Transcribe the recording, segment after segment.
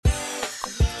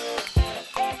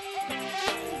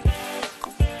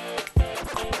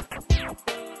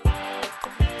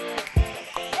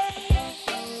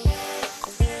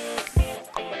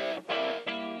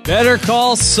Better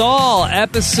Call Saul,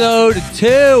 episode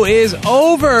 2 is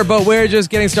over, but we're just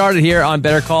getting started here on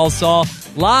Better Call Saul,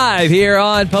 live here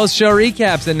on post-show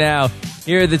recaps. And now,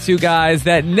 here are the two guys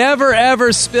that never,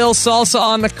 ever spill salsa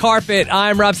on the carpet.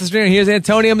 I'm Rob Cesternino. Here's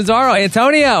Antonio Mazzaro.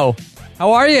 Antonio,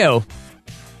 how are you?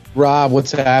 Rob,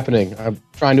 what's happening? I'm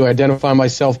trying to identify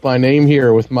myself by name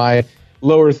here with my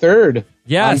lower third.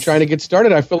 Yes. I'm trying to get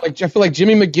started. I feel like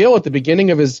Jimmy McGill at the beginning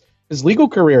of his legal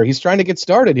career. He's trying to get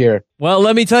started here. Well,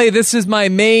 let me tell you, this is my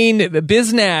main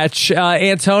biznatch,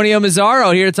 Antonio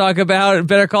Mazzaro, here to talk about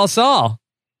Better Call Saul.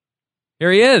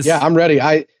 Here he is. Yeah, I'm ready.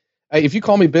 If you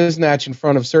call me biznatch in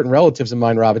front of certain relatives of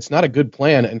mine, Rob, it's not a good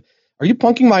plan. And are you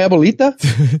punking my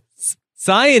abuelita?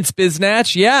 Science,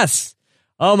 biznatch, yes.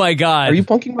 Oh, my God. Are you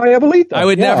punking my abuelita? I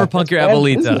would never punk your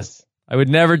abuelita. Business. I would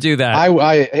never do that.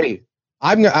 Hey,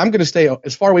 I'm going to stay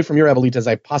as far away from your abuelita as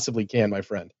I possibly can, my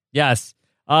friend. Yes.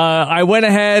 I went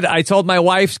ahead. I told my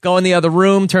wife, go in the other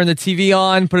room, turn the TV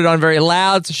on, put it on very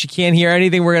loud so she can't hear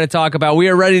anything we're going to talk about. We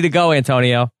are ready to go,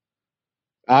 Antonio.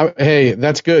 Hey,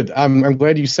 that's good. I'm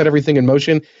glad you set everything in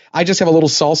motion. I just have a little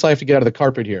salsa I have to get out of the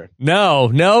carpet here. No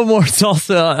more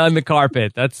salsa on the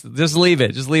carpet. Just leave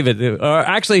it. Just leave it. Or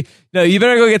actually, no, you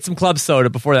better go get some club soda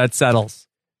before that settles.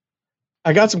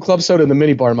 I got some club soda in the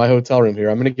minibar in my hotel room here.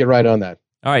 I'm going to get right on that.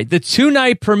 All right. The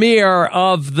 2-night premiere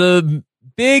of the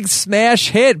big smash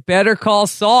hit Better Call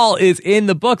Saul is in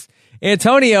the books.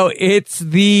 Antonio, it's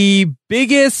the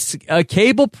biggest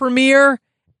cable premiere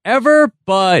ever,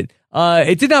 but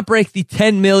it did not break the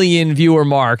 10 million viewer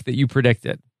mark that you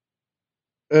predicted.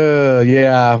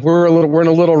 Yeah, we're in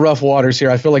a little rough waters here.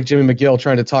 I feel like Jimmy McGill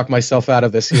trying to talk myself out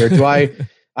of this here. Do I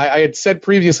had said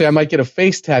previously I might get a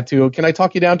face tattoo. Can I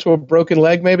talk you down to a broken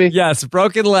leg maybe? Yes,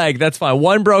 broken leg. That's fine.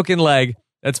 One broken leg.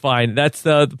 That's fine. That's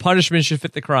the punishment should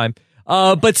fit the crime.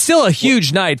 But still a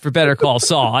huge night for Better Call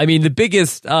Saul. I mean, the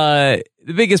biggest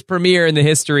premiere in the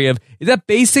history of, is that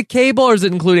basic cable or does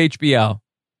it include HBO?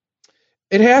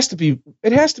 It has to be.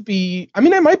 I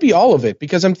mean, it might be all of it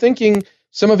because I'm thinking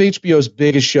some of HBO's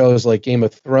biggest shows like Game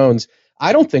of Thrones,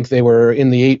 I don't think they were in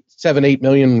the 8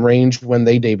 million range when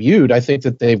they debuted. I think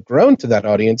that they've grown to that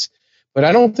audience, but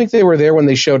I don't think they were there when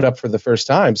they showed up for the first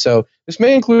time. So this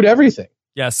may include everything.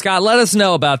 Yeah, Scott, let us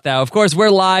know about that. Of course, we're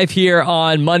live here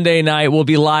on Monday night. We'll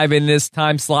be live in this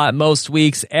time slot most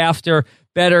weeks after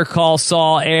Better Call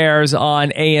Saul airs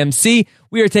on AMC.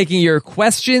 We are taking your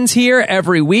questions here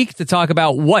every week to talk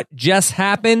about what just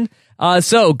happened.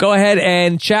 So go ahead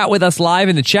and chat with us live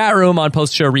in the chat room on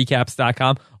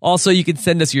postshowrecaps.com. Also, you can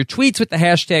send us your tweets with the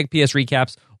hashtag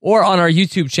PSRecaps or on our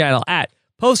YouTube channel at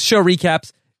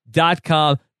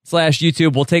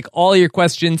postshowrecaps.com/YouTube. We'll take all your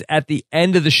questions at the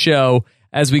end of the show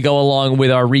as we go along with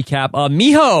our recap.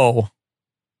 Mijo,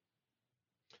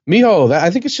 I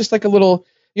think it's just like a little.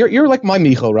 You're like my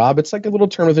mijo, Rob. It's like a little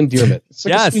term of endearment. It's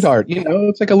like a sweetheart, you know.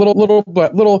 It's like a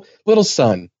little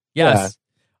son. Yes. Yeah.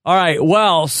 All right.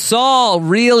 Well, Saul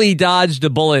really dodged a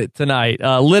bullet tonight.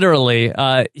 Literally,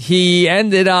 he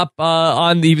ended up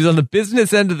he was on the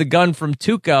business end of the gun from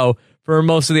Tuco for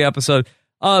most of the episode.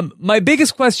 My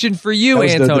biggest question for you,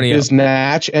 Antonio, the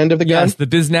biznatch end of the gun. Yes, the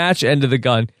biznatch end of the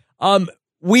gun.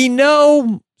 We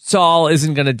know Saul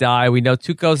isn't going to die. We know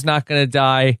Tuco's not going to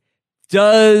die.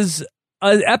 Does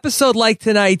an episode like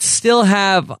tonight still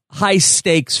have high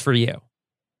stakes for you?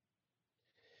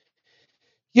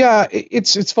 Yeah,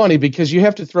 it's funny because you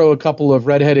have to throw a couple of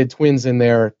redheaded twins in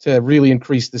there to really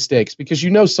increase the stakes because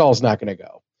you know Saul's not going to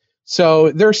go.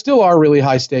 So there still are really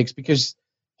high stakes because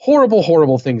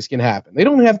horrible things can happen. They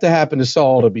don't have to happen to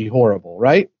Saul to be horrible,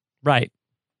 right? Right.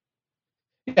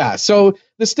 Yeah, so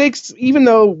the stakes, even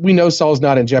though we know Saul's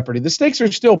not in jeopardy, the stakes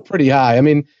are still pretty high. I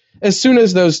mean, as soon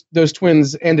as those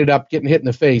twins ended up getting hit in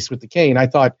the face with the cane, I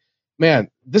thought,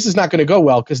 man, this is not going to go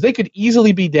well because they could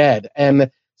easily be dead, and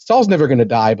Saul's never going to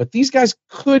die, but these guys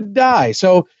could die.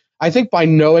 So I think by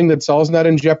knowing that Saul's not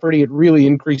in jeopardy, it really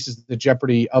increases the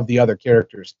jeopardy of the other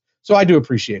characters. So I do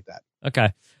appreciate that.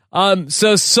 Okay.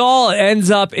 So Saul ends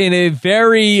up in a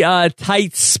very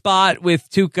tight spot with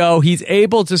Tuco. He's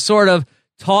able to sort of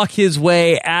talk his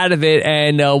way out of it,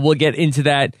 and we'll get into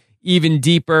that even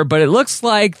deeper. But it looks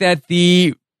like that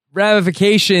the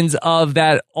ramifications of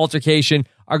that altercation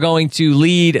are going to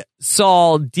lead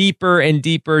Saul deeper and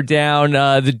deeper down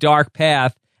the dark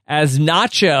path as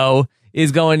Nacho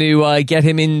is going to get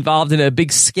him involved in a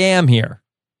big scam here.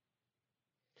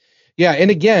 Yeah, and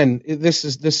again, this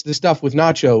stuff with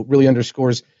Nacho really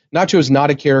underscores Nacho is not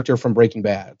a character from Breaking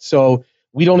Bad. So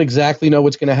we don't exactly know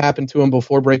what's going to happen to him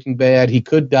before Breaking Bad. He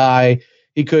could die.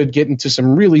 He could get into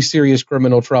some really serious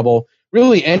criminal trouble.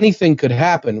 Really, anything could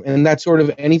happen. And that sort of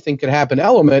anything could happen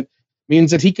element means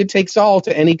that he could take Saul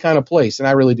to any kind of place, and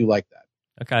I really do like that.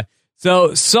 Okay.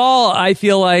 So Saul, I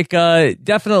feel like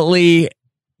definitely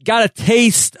got a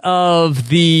taste of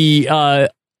the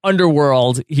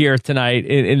underworld here tonight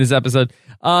in this episode.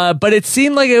 But it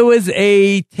seemed like it was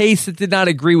a taste that did not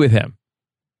agree with him.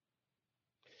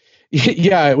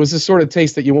 Yeah, it was the sort of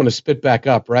taste that you want to spit back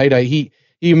up, right? He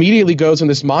immediately goes in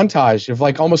this montage of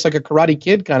like almost like a Karate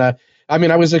Kid kind of. I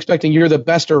mean, I was expecting You're the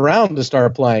Best Around to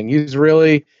start playing. He's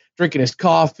really drinking his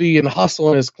coffee and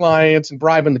hustling his clients and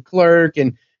bribing the clerk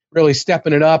and really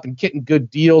stepping it up and getting good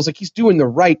deals. Like he's doing the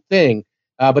right thing,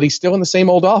 but he's still in the same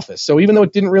old office. So even though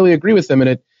it didn't really agree with him and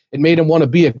it made him want to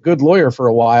be a good lawyer for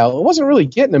a while, it wasn't really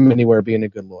getting him anywhere being a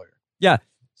good lawyer. Yeah.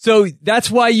 So that's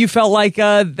why you felt like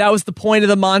that was the point of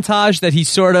the montage, that he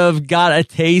sort of got a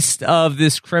taste of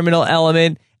this criminal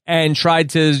element and tried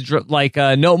to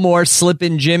no more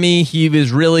slipping Jimmy. He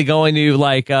was really going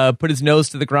to put his nose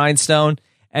to the grindstone,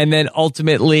 and then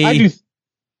ultimately, I think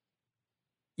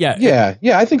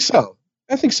so.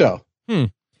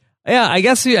 Yeah, I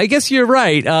guess you're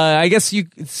right. I guess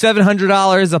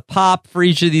 $700 a pop for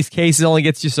each of these cases only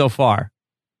gets you so far.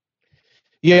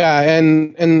 Yeah,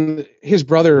 and his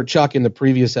brother Chuck in the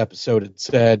previous episode had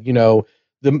said, the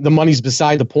money's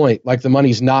beside the point. Like the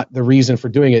money's not the reason for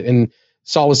doing it. And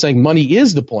Saul was saying money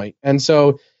is the point. And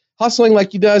so hustling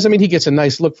like he does, I mean, he gets a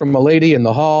nice look from a lady in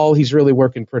the hall. He's really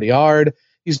working pretty hard.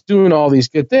 He's doing all these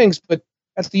good things, but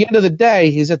at the end of the day,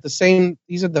 he's at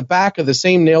the back of the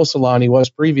same nail salon he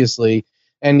was previously,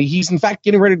 and he's in fact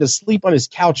getting ready to sleep on his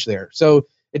couch there. So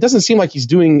it doesn't seem like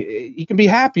he can be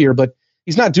happier, but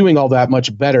he's not doing all that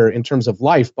much better in terms of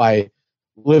life by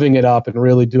living it up and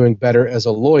really doing better as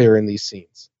a lawyer in these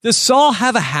scenes. Does Saul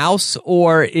have a house,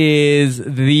 or is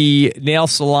the nail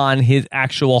salon his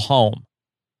actual home?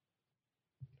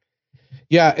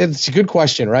 Yeah, it's a good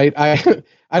question, right?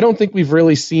 I don't think we've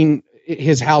really seen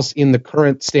his house in the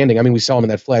current standing. I mean, we saw him in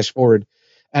that flash forward.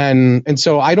 And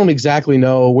so I don't exactly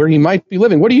know where he might be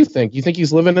living. What do you think? You think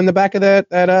he's living in the back of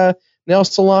that nail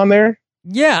salon there?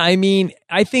 Yeah, I mean,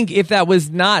 I think if that was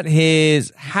not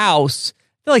his house,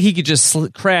 I feel like he could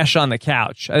just crash on the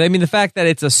couch. I mean, the fact that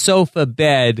it's a sofa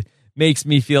bed makes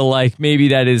me feel like maybe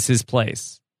that is his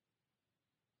place.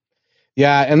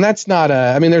 Yeah, and that's not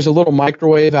there's a little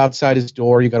microwave outside his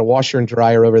door. You got a washer and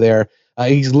dryer over there.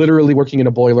 He's literally working in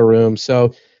a boiler room.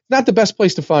 So not the best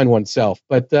place to find oneself,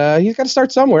 but he's got to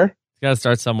start somewhere.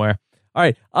 All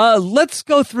right, let's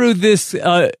go through this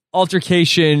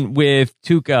altercation with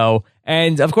Tuco.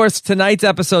 And, of course, tonight's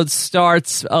episode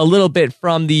starts a little bit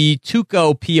from the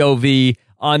Tuco POV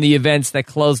on the events that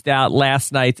closed out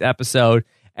last night's episode.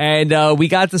 And we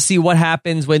got to see what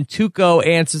happens when Tuco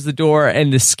answers the door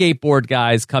and the skateboard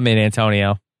guys come in,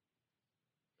 Antonio.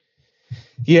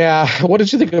 Yeah, what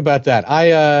did you think about that?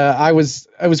 I was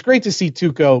great to see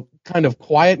Tuco kind of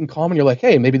quiet and calm, and you're like,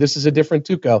 hey, maybe this is a different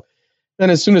Tuco. Then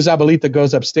as soon as Abuelita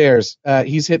goes upstairs,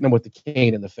 he's hitting him with the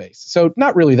cane in the face. So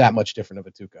not really that much different of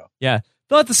a Tuco. Yeah,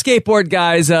 thought the skateboard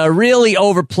guys really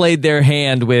overplayed their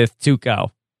hand with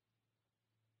Tuco.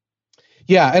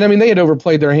 Yeah, and I mean, they had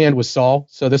overplayed their hand with Saul,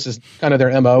 so this is kind of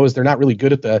their MO, is they're not really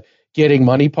good at the getting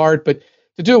money part, but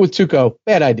to do it with Tuco,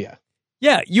 bad idea.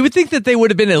 Yeah, you would think that they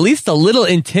would have been at least a little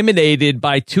intimidated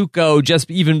by Tuco just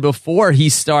even before he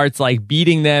starts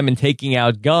beating them and taking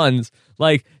out guns.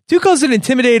 Tuco's an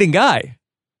intimidating guy.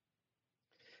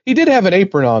 He did have an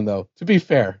apron on, though, to be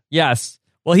fair. Yes.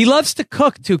 Well, he loves to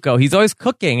cook, Tuco. He's always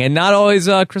cooking and not always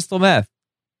crystal meth.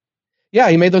 Yeah,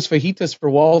 he made those fajitas for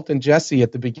Walt and Jesse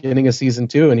at the beginning of season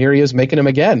 2, and here he is making them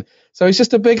again. So he's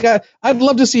just a big guy. I'd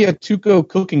love to see a Tuco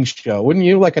cooking show. Wouldn't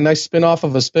you? Like a nice spinoff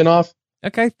of a spinoff?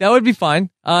 Okay, that would be fine.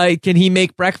 Can he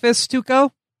make breakfast,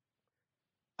 Tuco?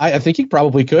 I think he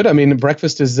probably could. I mean,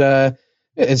 breakfast is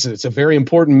it's a very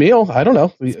important meal. I don't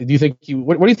know. Do you think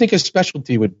what do you think his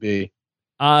specialty would be?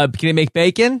 Can he make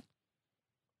bacon?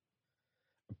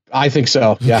 I think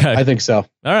so. Yeah, okay. I think so. All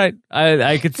right.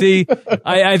 I could see.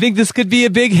 I think this could be a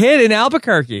big hit in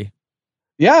Albuquerque.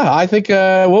 Yeah, I think.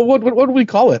 What do we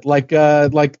call it? Like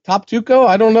Top Tuco?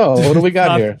 I don't know. What do we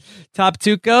got here? Top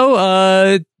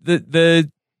Tuco. The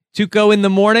Tuco in the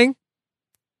morning.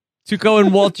 Tuco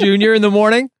and Walt Jr. in the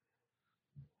morning.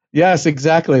 Yes,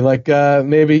 exactly.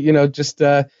 Maybe just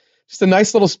a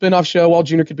nice little spin-off show. Walt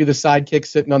Jr. could be the sidekick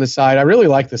sitting on the side. I really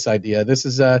like this idea. This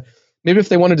is maybe if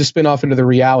they wanted to spin off into the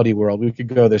reality world, we could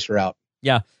go this route.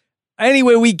 Yeah.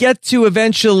 Anyway, we get to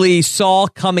eventually Saul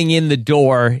coming in the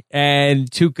door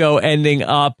and Tuco ending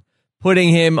up putting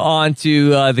him onto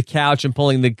the couch and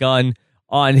pulling the gun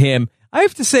on him. I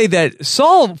have to say that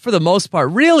Saul, for the most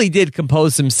part, really did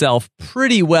compose himself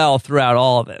pretty well throughout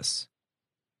all of this.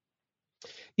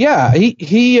 Yeah,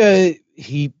 he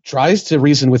he tries to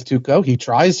reason with Tuco. He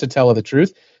tries to tell her the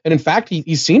truth. And in fact,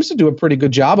 he seems to do a pretty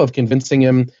good job of convincing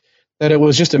him that it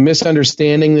was just a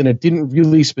misunderstanding, that it didn't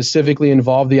really specifically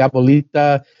involve the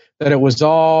Abuelita, that it was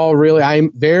all really,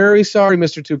 I'm very sorry,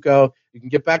 Mr. Tuco. You can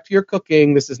get back to your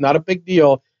cooking. This is not a big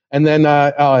deal. And then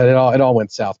it all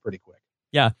went south pretty quick.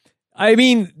 Yeah. I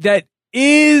mean, that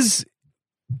is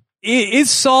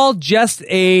Saul just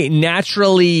a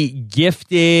naturally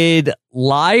gifted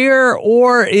liar,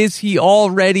 or is he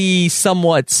already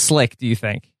somewhat slick, do you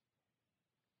think?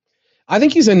 I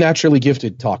think he's a naturally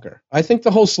gifted talker. I think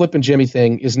the whole Slip and Jimmy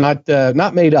thing is not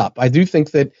made up. I do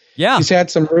think that he's had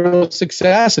some real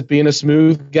success at being a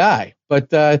smooth guy, but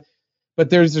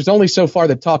there's only so far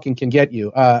that talking can get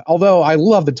you. Although I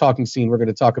love the talking scene we're going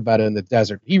to talk about in the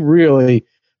desert. He really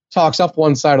talks up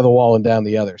one side of the wall and down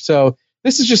the other. So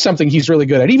this is just something he's really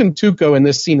good at. Even Tuco in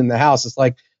this scene in the house is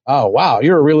like, oh, wow,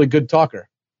 you're a really good talker.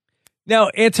 Now,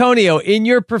 Antonio, in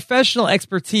your professional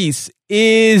expertise,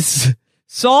 is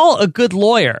Saul a good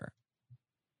lawyer?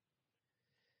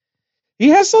 He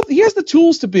has the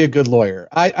tools to be a good lawyer.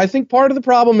 I think part of the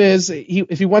problem is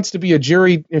if he wants to be a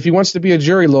jury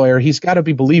lawyer, he's got to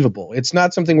be believable. It's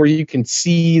not something where you can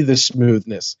see the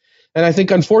smoothness. And I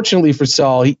think, unfortunately for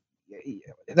Saul,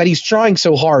 that he's trying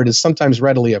so hard is sometimes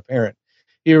readily apparent.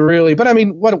 But I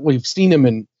mean, we've seen him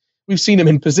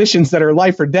in positions that are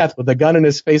life or death, with a gun in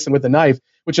his face and with a knife,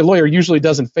 which a lawyer usually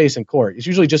doesn't face in court. It's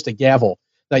usually just a gavel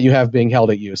that you have being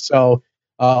held at you. So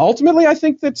ultimately, I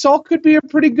think that Saul could be a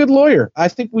pretty good lawyer. I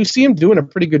think we see him doing a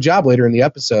pretty good job later in the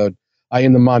episode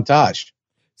in the montage.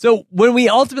 So when we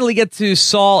ultimately get to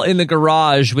Saul in the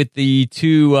garage with the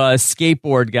two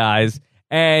skateboard guys,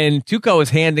 and Tuco is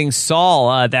handing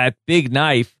Saul that big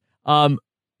knife,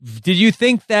 did you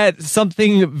think that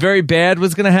something very bad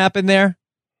was going to happen there?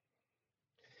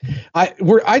 I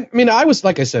was,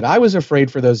 like I said, I was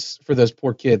afraid for those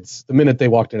poor kids the minute they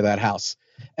walked into that house.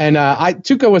 And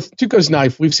Tuco's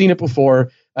knife, we've seen it before.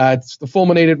 It's the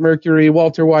fulminated mercury,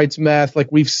 Walter White's meth. Like,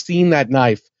 we've seen that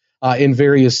knife in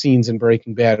various scenes in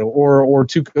Breaking Bad, or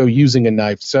Tuco using a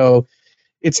knife. So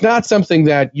it's not something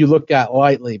that you look at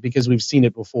lightly, because we've seen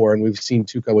it before, and we've seen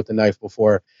Tuco with the knife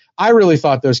before. I really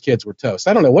thought those kids were toast.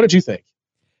 I don't know. What did you think?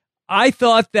 I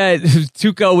thought that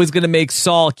Tuco was going to make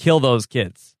Saul kill those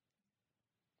kids.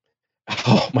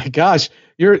 Oh my gosh,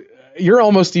 you're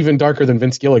almost even darker than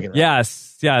Vince Gilligan. Right? Yes.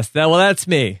 That's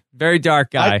me. Very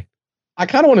dark guy. I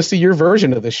kind of want to see your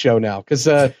version of this show now,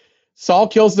 because Saul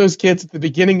kills those kids at the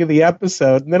beginning of the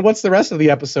episode, and then what's the rest of the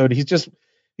episode? He's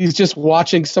just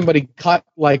watching somebody cut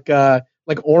like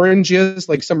oranges,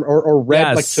 like or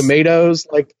red, like tomatoes,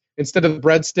 like instead of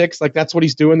breadsticks. Like, that's what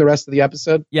he's doing the rest of the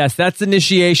episode. Yes, that's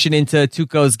initiation into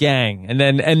Tuco's gang, and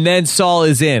then Saul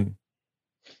is in.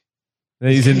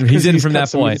 He's in from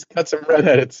that point. He's cut some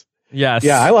redheads. Yes.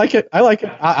 Yeah, I like it.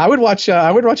 I would watch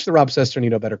the Rob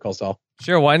Cesternino Better Call Saul.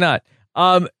 Sure, why not?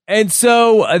 And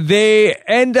so they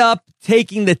end up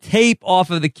taking the tape off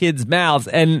of the kids' mouths,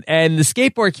 and the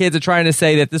skateboard kids are trying to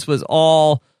say that this was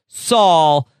all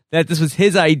Saul, that this was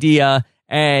his idea,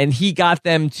 and he got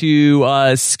them to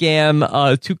scam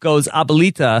Tuco's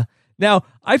Abuelita. Now,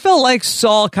 I felt like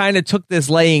Saul kind of took this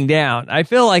laying down. I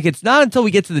feel like it's not until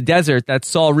we get to the desert that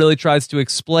Saul really tries to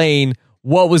explain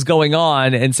what was going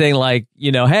on, and saying, like,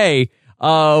 hey,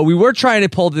 we were trying to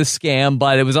pull this scam,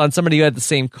 but it was on somebody who had the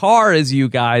same car as you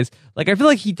guys. Like, I feel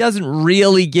like he doesn't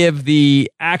really give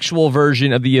the actual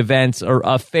version of the events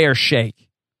a fair shake.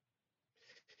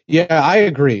 Yeah, I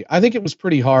agree. I think it was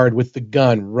pretty hard with the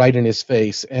gun right in his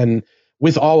face, and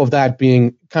with all of that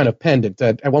being kind of pendant.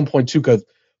 At one point, Tuco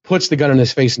puts the gun in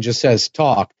his face and just says,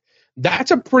 talk.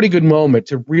 That's a pretty good moment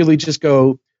to really just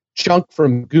go Chunk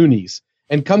from Goonies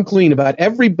and come clean about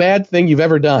every bad thing you've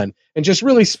ever done, and just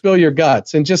really spill your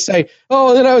guts and just say,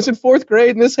 oh, then I was in fourth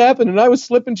grade and this happened and I was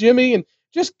slipping Jimmy, and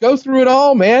just go through it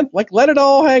all, man. Like, let it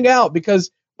all hang out, because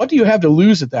what do you have to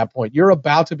lose at that point? You're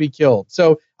about to be killed.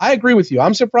 So I agree with you.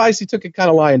 I'm surprised he took it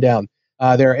kind of lying down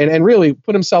there, and really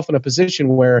put himself in a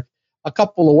position where a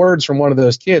couple of words from one of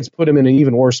those kids put him in an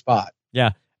even worse spot.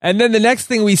 Yeah. And then the next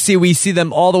thing we see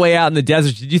them all the way out in the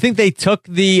desert. Did you think they took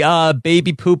the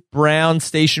baby poop brown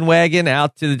station wagon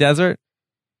out to the desert?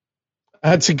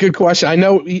 That's a good question. I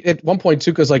know at one point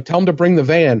Tuco's like, tell him to bring the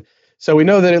van. So we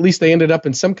know that at least they ended up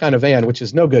in some kind of van, which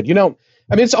is no good.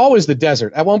 It's always the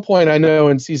desert. At one point, I know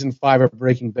in season 5 of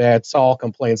Breaking Bad, Saul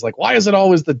complains, like, why is it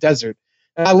always the desert?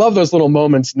 And I love those little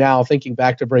moments now, thinking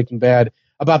back to Breaking Bad,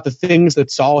 about the things that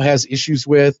Saul has issues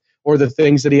with, or the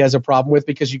things that he has a problem with,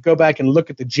 because you go back and look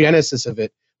at the genesis of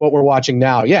it, what we're watching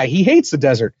now. Yeah, he hates the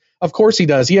desert. Of course he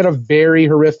does. He had a very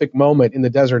horrific moment in the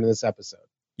desert in this episode.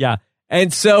 Yeah.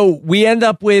 And so we end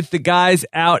up with the guys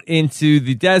out into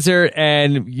the desert,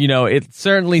 and, it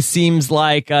certainly seems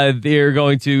like they're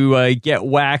going to get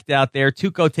whacked out there.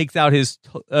 Tuco takes out his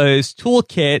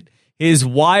toolkit, his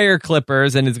wire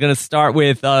clippers, and is going to start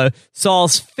with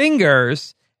Saul's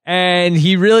fingers, and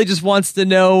he really just wants to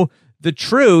know the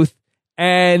truth.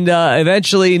 And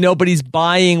eventually nobody's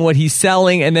buying what he's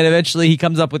selling. And then eventually he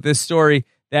comes up with this story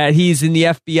that he's in the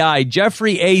FBI.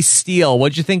 Jeffrey A. Steele.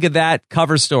 What'd you think of that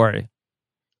cover story?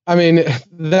 I mean,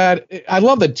 I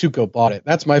love that Tuco bought it.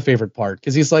 That's my favorite part,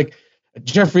 because he's like,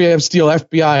 Jeffrey A. Steele,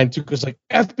 FBI. And Tuco's like,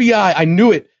 FBI. I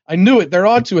knew it. They're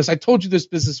on to us. I told you this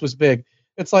business was big.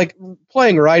 It's like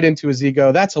playing right into his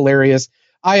ego. That's hilarious.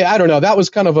 I don't know. That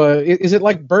was kind of is it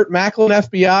like Burt Macklin,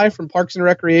 FBI from Parks and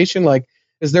Recreation? Like,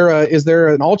 Is there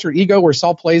an alter ego where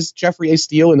Saul plays Jeffrey A.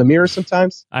 Steele in the mirror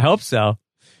sometimes? I hope so.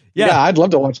 Yeah, I'd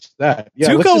love to watch that. Yeah,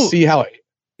 Tuco, let's just see how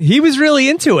he was really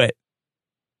into it.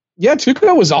 Yeah,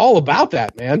 Tuco was all about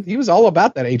that, man. He was all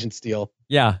about that Agent Steele.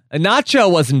 Yeah, and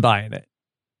Nacho wasn't buying it.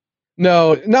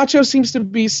 No, Nacho seems to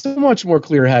be so much more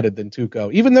clear-headed than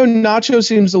Tuco. Even though Nacho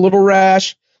seems a little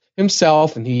rash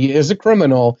himself, and he is a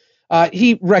criminal,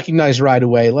 he recognized right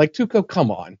away, like, Tuco, come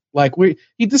on. Like,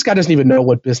 this guy doesn't even know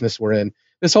what business we're in.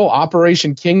 This whole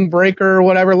Operation Kingbreaker or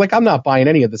whatever, like, I'm not buying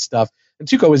any of this stuff. And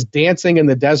Tuco was dancing in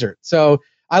the desert. So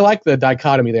I like the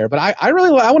dichotomy there. But I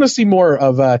want to see more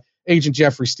of Agent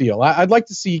Jeffrey Steele. I'd like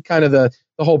to see kind of the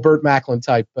whole Burt Macklin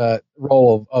type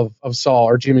role of Saul,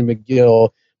 or Jimmy McGill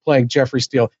playing Jeffrey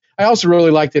Steele. I also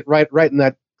really liked it right in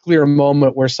that clear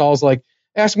moment where Saul's like,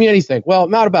 ask me anything. Well,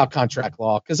 not about contract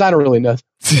law, because I don't really know.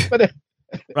 But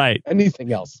right.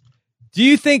 Anything else. Do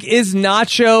you think, is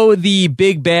Nacho the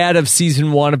big bad of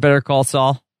season 1 of Better Call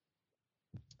Saul?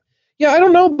 Yeah, I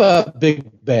don't know about big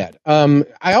bad.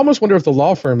 I almost wonder if the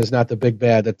law firm is not the big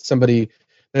bad, that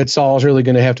Saul's really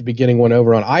going to have to be getting one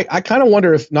over on. I kind of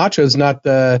wonder if Nacho's not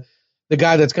the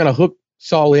guy that's going to hook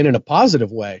Saul in a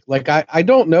positive way. Like, I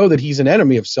don't know that he's an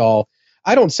enemy of Saul.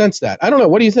 I don't sense that. I don't know.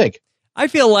 What do you think? I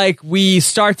feel like we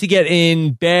start to get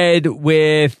in bed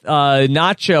with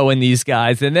Nacho and these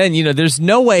guys, and then, there's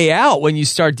no way out when you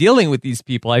start dealing with these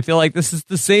people. I feel like this is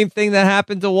the same thing that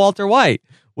happened to Walter White,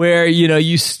 where,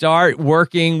 you start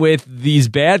working with these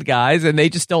bad guys and they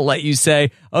just don't let you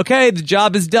say, okay, the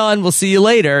job is done, we'll see you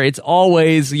later. It's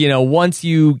always, once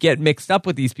you get mixed up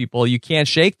with these people, you can't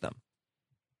shake them.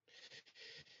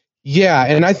 Yeah,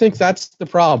 and I think that's the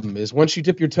problem, is once you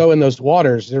dip your toe in those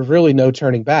waters, there's really no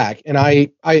turning back. And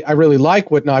I really like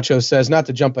what Nacho says, not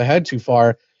to jump ahead too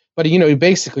far, but, he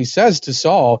basically says to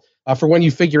Saul, for when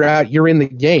you figure out you're in the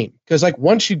game. Because, like,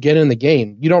 once you get in the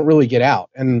game, you don't really get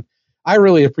out. And I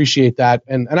really appreciate that.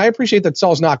 And I appreciate that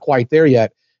Saul's not quite there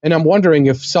yet. And I'm wondering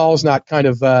if Saul's not kind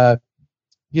of, or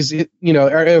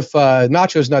if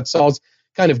Nacho's not Saul's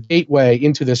kind of gateway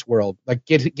into this world, like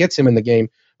gets him in the game.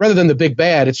 Rather than the big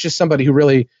bad, it's just somebody who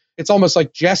really, it's almost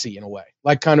like Jesse in a way,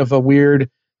 like kind of a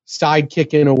weird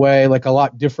sidekick in a way, like a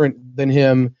lot different than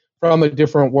him from a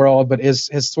different world, but has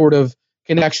sort of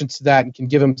connections to that and can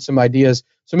give him some ideas.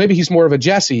 So maybe he's more of a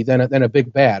Jesse than a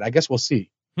big bad. I guess we'll see.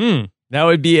 That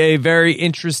would be a very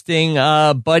interesting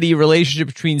buddy relationship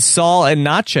between Saul and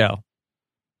Nacho.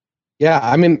 Yeah,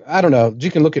 I mean, I don't know. You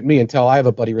can look at me and tell I have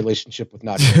a buddy relationship with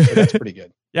Nacho, so that's pretty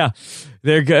good. Yeah,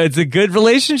 they're good. It's a good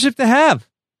relationship to have.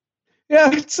 Yeah,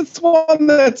 it's one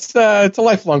that's it's a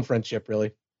lifelong friendship,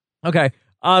 really. Okay.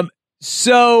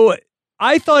 So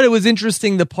I thought it was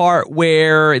interesting the part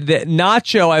where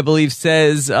Nacho, I believe,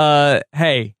 says,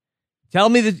 "Hey, tell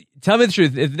me the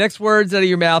truth. If the next words out of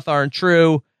your mouth aren't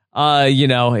true, that's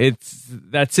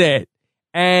it."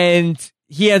 And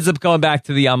he ends up going back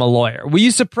to the "I'm a lawyer." Were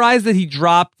you surprised that he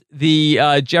dropped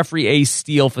the Jeffrey A.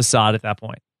 Steele facade at that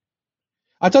point?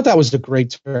 I thought that was a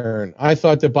great turn. I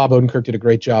thought that Bob Odenkirk did a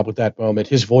great job with that moment.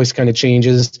 His voice kind of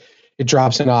changes. It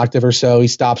drops an octave or so. He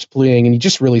stops pleading, and he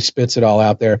just really spits it all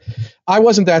out there. I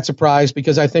wasn't that surprised,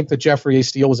 because I think that Jeffrey A.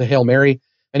 Steele was a Hail Mary,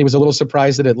 and he was a little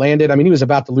surprised that it landed. I mean, he was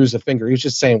about to lose a finger. He was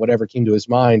just saying whatever came to his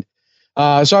mind.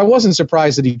 So I wasn't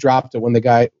surprised that he dropped it when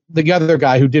the other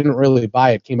guy who didn't really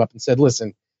buy it came up and said,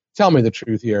 listen, tell me the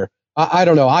truth here. I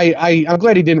don't know. I'm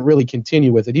glad he didn't really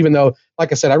continue with it, even though,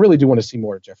 like I said, I really do want to see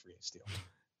more of Jeffrey A. Steele.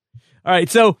 All right,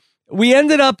 so we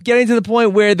ended up getting to the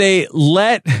point where they're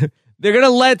going to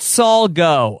let Saul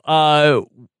go.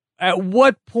 At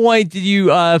what point did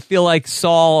you feel like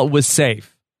Saul was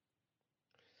safe?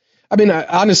 I mean,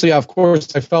 honestly, of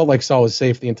course, I felt like Saul was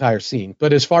safe the entire scene.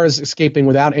 But as far as escaping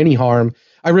without any harm,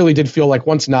 I really did feel like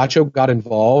once Nacho got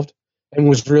involved and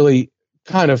was really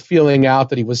kind of feeling out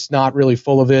that he was not really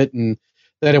full of it and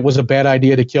that it was a bad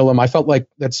idea to kill him, I felt like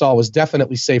that Saul was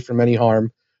definitely safe from any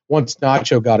harm once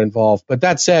Nacho got involved. But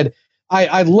that said,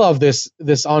 I love this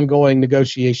ongoing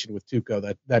negotiation with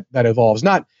Tuco that evolves,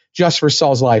 not just for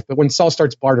Saul's life, but when Saul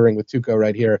starts bartering with Tuco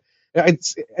right here.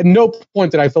 It's at no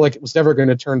point that I feel like it was ever going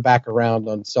to turn back around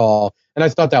on Saul, and I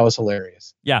thought that was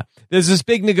hilarious. Yeah, there's this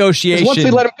big negotiation. Once they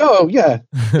let him go,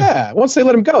 once they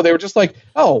let him go, they were just like,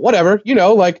 oh, whatever,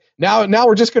 like now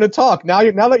we're just going to talk. Now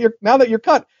that you're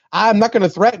cut, I'm not going to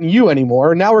threaten you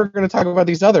anymore. Now we're going to talk about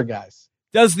these other guys.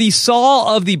 Does the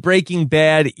Saul of the Breaking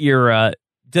Bad era,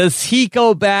 does he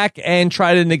go back and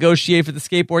try to negotiate for the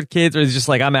skateboard kids, or is he just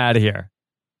like, I'm out of here?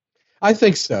 I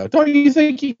think so. Don't you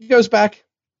think he goes back?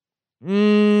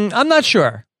 I'm not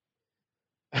sure.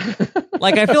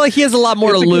 Like, I feel like he has a lot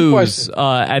more to lose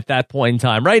at that point in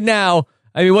time. Right now,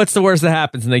 I mean, what's the worst that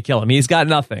happens and they kill him? He's got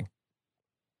nothing.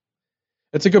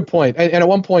 That's a good point. And at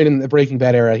one point in the Breaking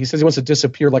Bad era, he says he wants to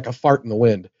disappear like a fart in the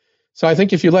wind. So I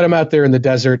think if you let him out there in the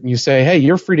desert and you say, hey,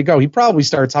 you're free to go, he probably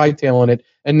starts hightailing it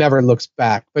and never looks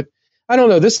back. But I don't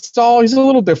know. This Saul, he's a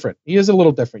little different. He is a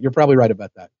little different. You're probably right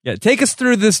about that. Yeah, take us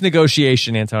through this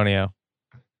negotiation, Antonio.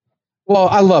 Well,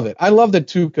 I love it. I love that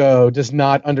Tuco does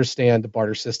not understand the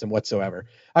barter system whatsoever.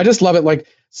 I just love it. Like,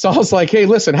 Saul's like, hey,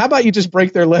 listen, how about you just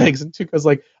break their legs? And Tuco's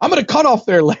like, I'm going to cut off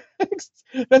their legs.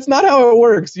 That's not how it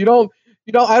works. I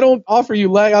don't offer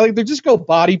you leg. They just go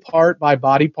body part by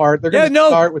body part. They're going to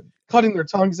start with cutting their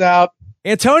tongues out.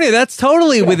 Antonio, that's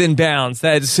totally within bounds.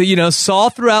 Saul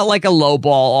threw out like a lowball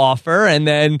offer, and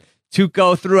then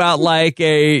Tuco threw out like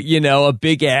a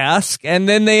big ask, and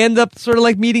then they end up sort of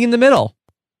like meeting in the middle.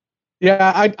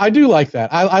 Yeah, I do like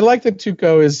that. I like that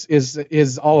Tuco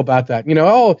is all about that.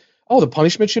 The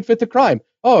punishment should fit the crime.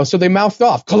 Oh, so they mouthed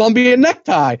off Colombian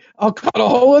necktie. I'll cut a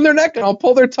hole in their neck and I'll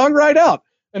pull their tongue right out.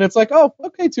 And it's like, oh,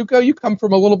 okay, Tuco, you come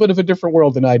from a little bit of a different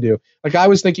world than I do. Like, I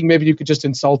was thinking maybe you could just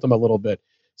insult them a little bit.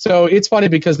 So it's funny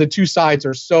because the two sides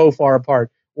are so far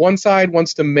apart. One side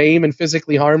wants to maim and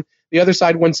physically harm. The other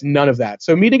side wants none of that.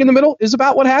 So meeting in the middle is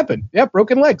about what happened. Yeah,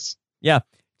 broken legs. Yeah.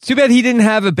 Too bad he didn't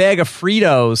have a bag of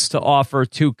Fritos to offer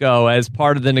Tuco as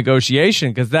part of the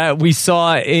negotiation, because that we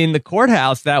saw in the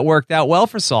courthouse that worked out well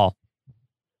for Saul.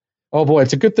 Oh, boy,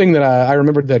 it's a good thing that I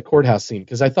remembered that courthouse scene,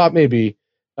 because I thought maybe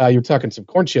you were talking some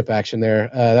corn chip action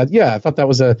there. I thought that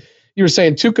was you were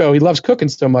saying Tuco, he loves cooking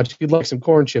so much, he'd like some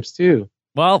corn chips too.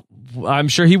 Well, I'm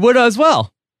sure he would as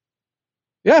well.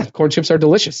 Yeah, corn chips are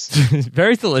delicious.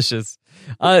 Very delicious.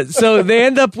 So they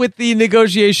end up with the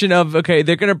negotiation of, okay,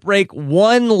 they're going to break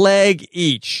one leg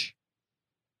each.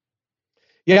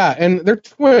 Yeah, and they're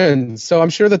twins, so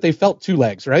I'm sure that they felt two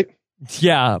legs, right?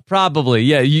 Yeah, probably.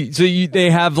 Yeah,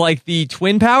 they have like the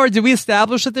twin power. Did we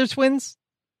establish that they're twins?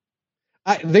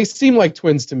 They seem like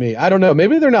twins to me. I don't know.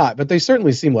 Maybe they're not, but they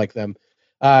certainly seem like them.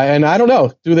 And I don't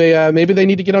know. Do they? Maybe they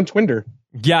need to get on Twinder.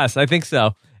 Yes, I think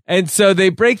so. And so they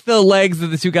break the legs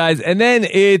of the two guys, and then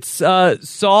it's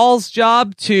Saul's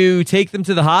job to take them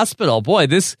to the hospital. Boy,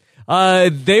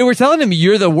 they were telling him,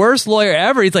 you're the worst lawyer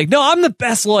ever. He's like, no, I'm the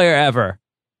best lawyer ever.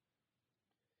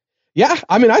 Yeah,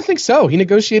 I mean, I think so. He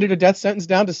negotiated a death sentence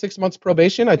down to 6 months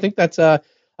probation. I think that's a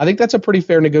pretty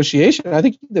fair negotiation. I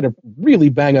think he did a really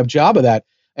bang up job of that.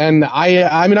 And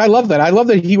I mean, I love that. I love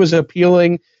that he was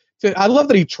appealing to. I love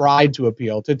that he tried to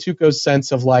appeal to Tuco's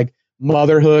sense of like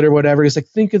motherhood or whatever. He's like,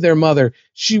 think of their mother.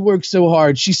 She works so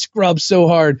hard. She scrubs so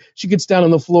hard. She gets down on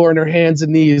the floor on her hands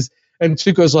and knees. And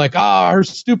Tuco's like, her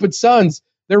stupid sons.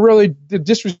 They're really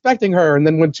disrespecting her. And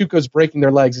then when Tuco's breaking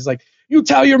their legs, he's like, you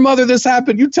tell your mother this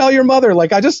happened. You tell your mother.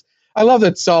 Like, I love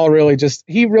that Saul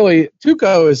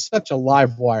Tuco is such a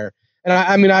live wire. And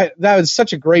I mean, that was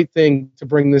such a great thing to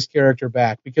bring this character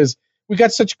back, because we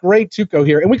got such great Tuco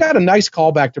here. And we got a nice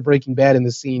callback to Breaking Bad in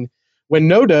the scene when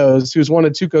Nodos, who's one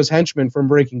of Tuco's henchmen from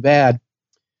Breaking Bad,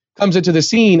 comes into the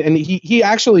scene, and he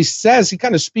actually says, he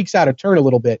kind of speaks out of turn a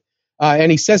little bit, and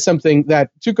he says something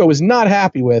that Tuco is not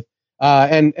happy with,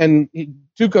 and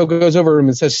Tuco goes over him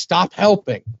and says, stop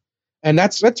helping. And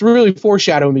that's really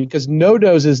foreshadowing, because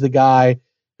Nodos is the guy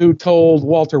who told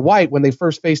Walter White when they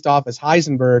first faced off as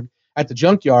Heisenberg at the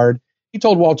junkyard, he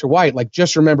told Walter White, like,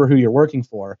 just remember who you're working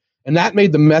for. And that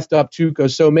made the methed up Tuco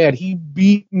so mad, he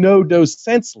beat Nodos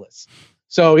senseless.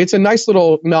 So it's a nice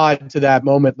little nod to that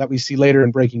moment that we see later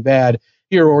in Breaking Bad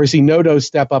here, where we see Nodos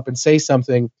step up and say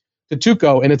something to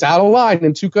Tuco, and it's out of line.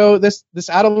 And Tuco, this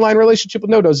out of line relationship with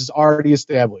Nodos is already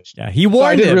established. Yeah, he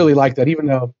warned him. I did really like that, even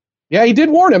though, yeah, he did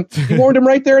warn him. He warned him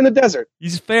right there in the desert.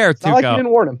 He's fair, it's Tuco. not like he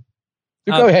didn't warn him.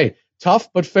 Tuco, hey, tough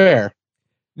but fair.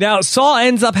 Now, Saul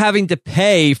ends up having to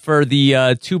pay for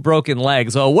the two broken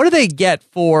legs. Oh, what do they get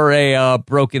for a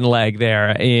broken leg there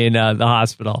in the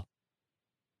hospital?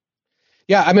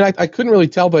 Yeah, I mean, I couldn't really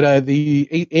tell, but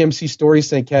the AMC Story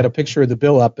Sync had a picture of the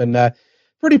bill up, and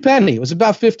pretty penny. It was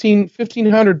about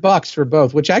 $1,500 for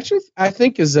both, which actually I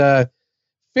think is a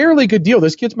fairly good deal.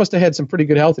 Those kids must have had some pretty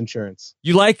good health insurance.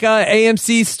 You like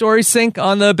AMC Story Sync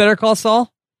on the Better Call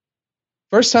Saul?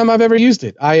 First time I've ever used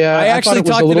it. I actually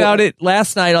talked about it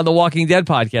last night on the Walking Dead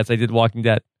podcast. I did Walking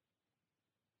Dead.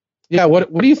 Yeah,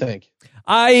 what do you think?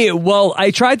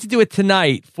 I tried to do it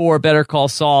tonight for Better Call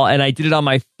Saul, and I did it on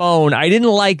my phone. I didn't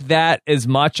like that as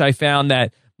much. I found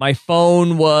that my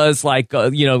phone was like,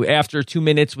 after 2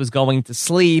 minutes was going to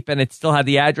sleep, and it still had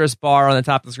the address bar on the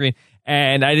top of the screen,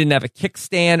 and I didn't have a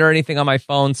kickstand or anything on my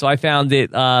phone, so I found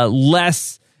it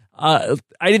less. I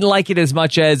didn't like it as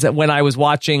much as when I was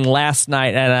watching last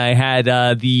night, and I had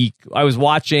I was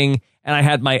watching, and I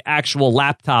had my actual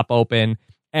laptop open,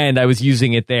 and I was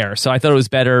using it there. So I thought it was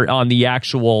better on the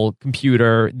actual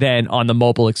computer than on the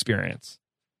mobile experience.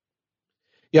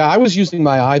 Yeah, I was using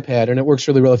my iPad, and it works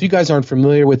really well. If you guys aren't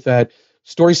familiar with that,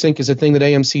 StorySync is a thing that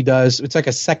AMC does. It's like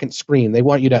a second screen. They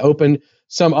want you to open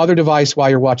some other device while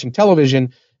you're watching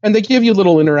television, and they give you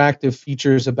little interactive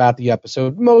features about the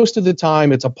episode. Most of the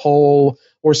time, it's a poll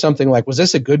or something like, was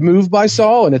this a good move by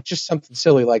Saul? And it's just something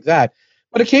silly like that.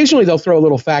 But occasionally, they'll throw a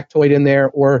little factoid in there,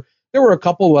 or there were a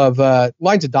couple of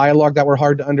lines of dialogue that were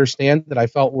hard to understand that I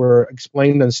felt were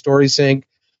explained in StorySync.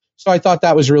 So I thought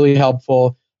that was really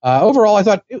helpful. Overall, I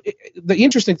thought the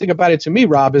interesting thing about it to me,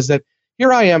 Rob, is that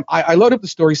here I am. I load up the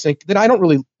StorySync, then I don't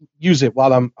really use it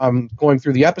while I'm going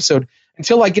through the episode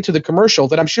until I get to the commercial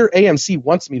that I'm sure AMC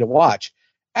wants me to watch,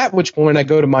 at which point I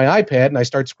go to my iPad and I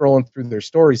start scrolling through their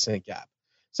StorySync app.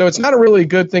 So it's not a really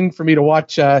good thing for me to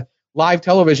watch live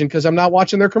television because I'm not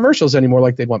watching their commercials anymore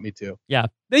like they'd want me to. Yeah,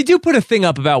 they do put a thing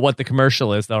up about what the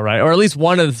commercial is, though, right? Or at least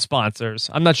one of the sponsors.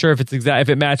 I'm not sure if it's if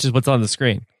it matches what's on the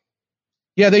screen.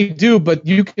 Yeah, they do, but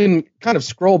you can kind of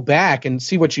scroll back and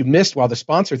see what you missed while the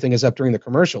sponsor thing is up during the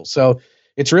commercial. So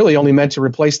it's really only meant to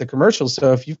replace the commercials.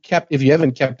 So if you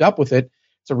haven't kept up with it,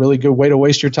 it's a really good way to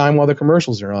waste your time while the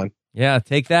commercials are on. Yeah,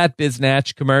 take that,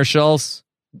 Biznatch commercials.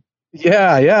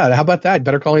 Yeah. How about that?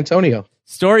 Better call Antonio.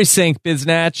 StorySync,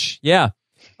 Biznatch. Yeah.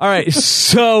 All right.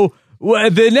 So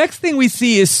the next thing we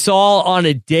see is Saul on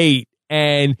a date,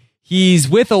 and he's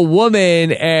with a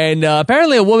woman, and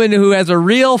apparently a woman who has a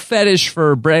real fetish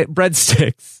for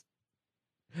breadsticks.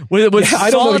 Was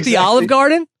Saul at the Olive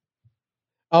Garden?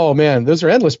 Oh, man, those are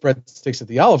endless breadsticks at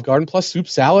the Olive Garden, plus soup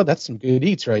salad. That's some good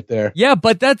eats right there. Yeah,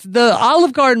 but that's the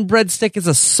Olive Garden breadstick is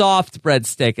a soft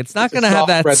breadstick. It's not going to have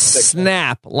that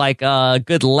snap like a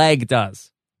good leg does.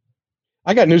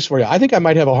 I got news for you. I think I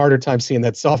might have a harder time seeing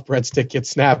that soft breadstick get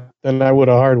snapped than I would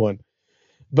a hard one.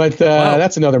 But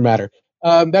that's another matter.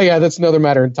 That's another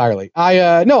matter entirely.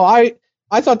 I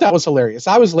thought that was hilarious.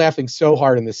 I was laughing so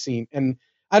hard in this scene. And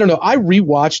I don't know, I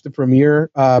rewatched the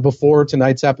premiere before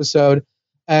tonight's episode,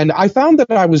 and I found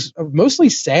that I was mostly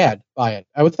sad by it.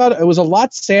 I thought it was a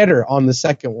lot sadder on the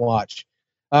second watch.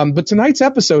 But tonight's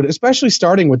episode, especially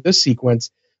starting with this sequence,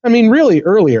 I mean, really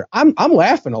earlier, I'm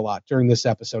laughing a lot during this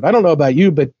episode. I don't know about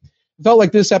you, but it felt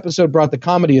like this episode brought the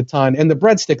comedy a ton. And the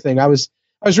breadstick thing, I was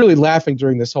really laughing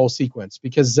during this whole sequence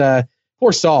because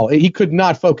poor Saul, he could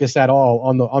not focus at all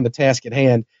on the task at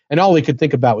hand, and all he could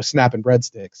think about was snapping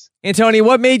breadsticks. Antony,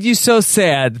 what made you so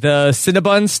sad? The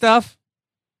Cinnabon stuff?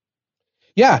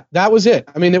 Yeah, that was it.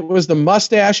 I mean, it was the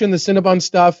mustache and the Cinnabon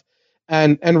stuff,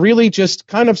 and really just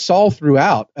kind of Saul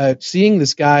throughout. Seeing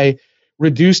this guy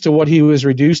reduced to what he was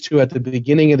reduced to at the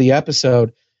beginning of the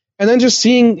episode, and then just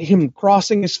seeing him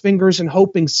crossing his fingers and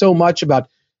hoping so much about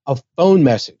a phone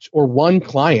message or one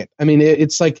client. I mean,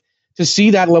 it's like to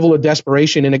see that level of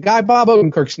desperation in a guy. Bob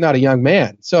Odenkirk's not a young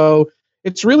man, so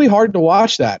it's really hard to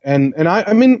watch that. And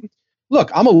I mean, look,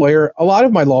 I'm a lawyer. A lot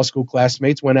of my law school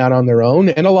classmates went out on their own,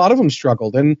 and a lot of them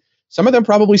struggled, and some of them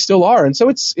probably still are. And so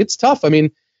it's tough. I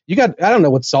mean, I don't know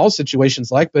what Saul's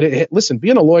situation's like, but listen,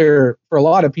 being a lawyer for a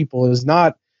lot of people is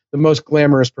not the most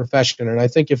glamorous profession. And I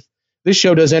think if this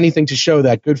show does anything to show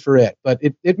that, good for it. But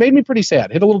it made me pretty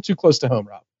sad. Hit a little too close to home,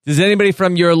 Rob. Does anybody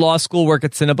from your law school work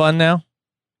at Cinnabon now?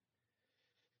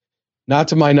 Not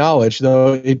to my knowledge,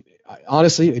 though.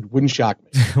 Honestly, it wouldn't shock me.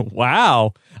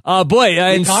 Wow. Boy.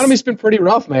 The economy's been pretty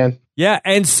rough, man. Yeah,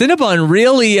 and Cinnabon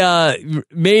really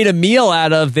made a meal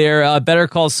out of their Better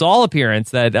Call Saul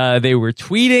appearance. That they were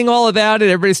tweeting all about it.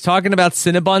 Everybody's talking about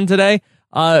Cinnabon today.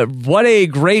 What a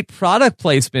great product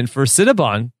placement for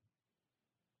Cinnabon.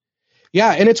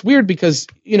 Yeah, and it's weird because,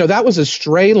 that was a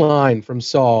stray line from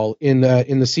Saul in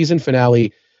the season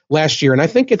finale last year. And I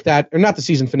think or not the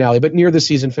season finale, but near the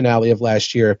season finale of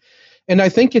last year. And I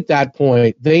think at that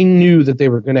point, they knew that they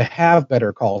were going to have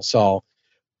Better Call Saul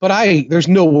But there's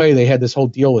no way they had this whole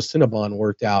deal with Cinnabon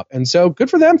worked out. And so good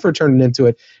for them for turning into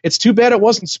it. It's too bad it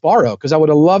wasn't Sparrow, because I would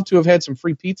have loved to have had some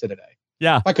free pizza today.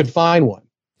 Yeah. If I could find one.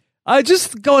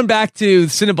 Just going back to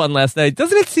Cinnabon last night,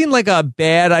 doesn't it seem like a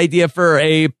bad idea for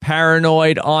a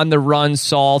paranoid, on-the-run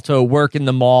Saul to work in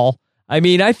the mall? I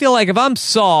mean, I feel like if I'm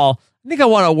Saul, I think I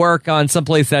want to work on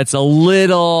someplace that's a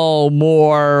little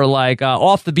more like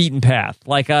off the beaten path,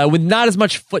 like with not as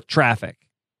much foot traffic.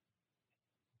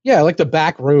 Yeah, like the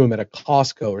back room at a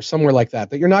Costco or somewhere like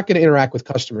that you're not going to interact with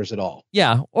customers at all.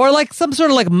 Yeah, or like some sort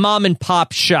of like mom and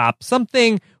pop shop,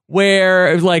 something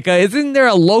where like isn't there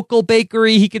a local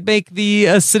bakery he could make the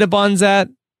Cinnabons at?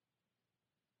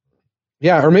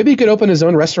 Yeah, or maybe he could open his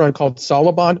own restaurant called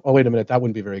Solabon. Oh, wait a minute, that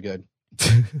wouldn't be very good.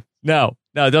 No,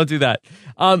 don't do that.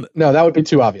 No, that would be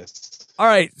too obvious. All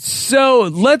right, so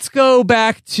let's go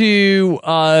back to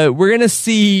we're going to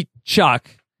see Chuck,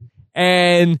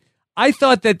 and I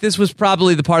thought that this was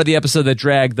probably the part of the episode that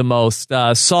dragged the most.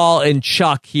 Saul and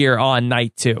Chuck here on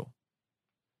night 2.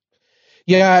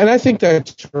 Yeah, and I think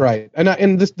that's right.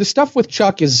 And the stuff with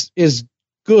Chuck is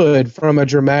good from a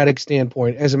dramatic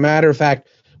standpoint. As a matter of fact,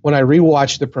 when I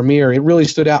rewatched the premiere, it really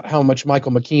stood out how much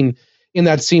Michael McKean, in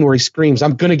that scene where he screams,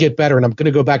 "I'm going to get better and I'm going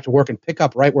to go back to work and pick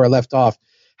up right where I left off,"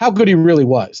 how good he really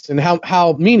was and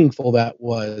how meaningful that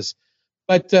was.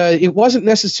 But it wasn't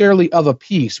necessarily of a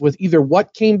piece with either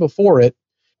what came before it,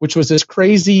 which was this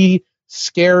crazy,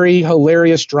 scary,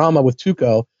 hilarious drama with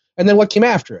Tuco, and then what came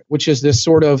after it, which is this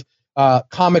sort of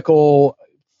comical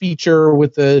feature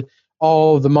with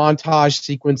all of the montage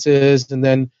sequences, and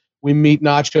then we meet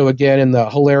Nacho again in the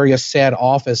hilarious, sad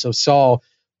office of Saul.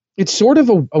 It's sort of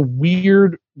a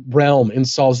weird realm in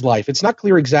Saul's life. It's not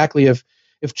clear exactly if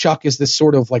Chuck is this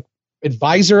sort of like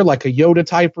advisor, like a Yoda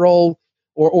type role,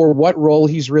 or what role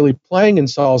he's really playing in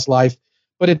Saul's life.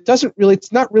 But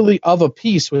it's not really of a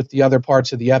piece with the other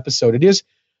parts of the episode. It is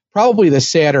probably the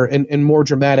sadder and more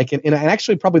dramatic and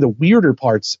actually probably the weirder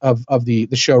parts of the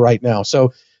show right now.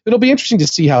 So it'll be interesting to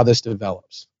see how this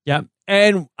develops. Yeah.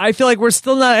 And I feel like we're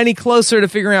still not any closer to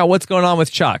figuring out what's going on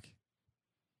with Chuck.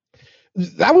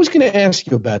 I was going to ask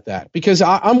you about that because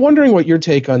I'm wondering what your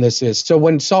take on this is. So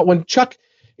when Chuck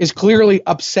is clearly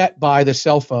upset by the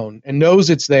cell phone and knows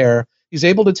it's there, he's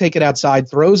able to take it outside,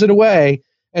 throws it away,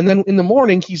 and then in the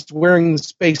morning he's wearing the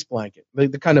space blanket,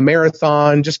 the kind of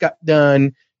marathon, just got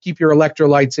done, keep your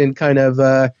electrolytes in kind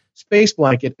of space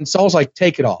blanket. And Saul's like,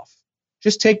 take it off.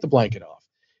 Just take the blanket off.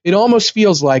 It almost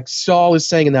feels like Saul is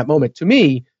saying in that moment to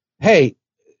me, hey,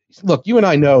 look, you and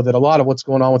I know that a lot of what's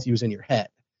going on with you is in your head.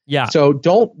 Yeah. So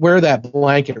don't wear that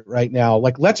blanket right now.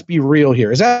 Like, let's be real here.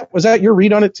 Was that your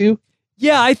read on it too?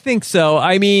 Yeah, I think so.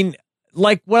 I mean,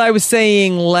 like what I was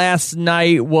saying last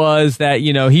night was that,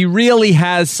 he really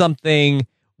has something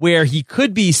where he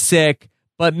could be sick,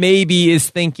 but maybe is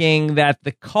thinking that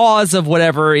the cause of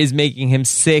whatever is making him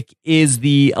sick is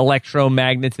the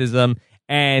electromagnetism.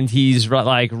 And he's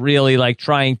like really like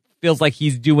feels like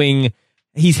he's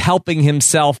helping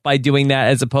himself by doing that,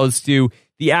 as opposed to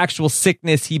the actual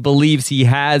sickness he believes he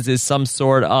has is some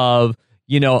sort of,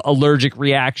 allergic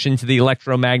reaction to the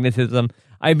electromagnetism.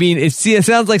 I mean, it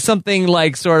sounds like something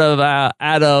like sort of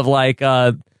out of like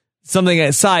something at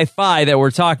sci-fi that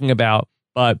we're talking about.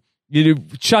 But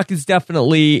Chuck is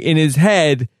definitely in his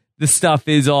head. The stuff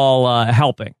is all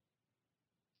helping.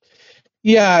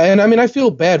 Yeah, and I mean, I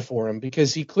feel bad for him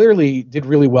because he clearly did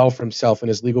really well for himself in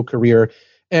his legal career.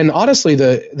 And honestly,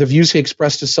 the views he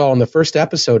expressed to Saul in the first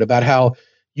episode about how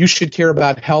you should care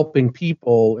about helping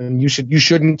people and you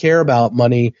shouldn't care about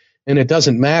money and it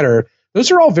doesn't matter. Those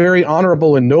are all very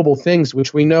honorable and noble things,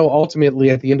 which we know ultimately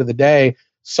at the end of the day,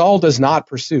 Saul does not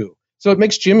pursue. So it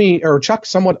makes Chuck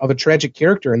somewhat of a tragic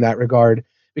character in that regard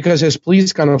because his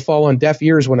pleas kind of fall on deaf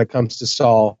ears when it comes to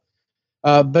Saul.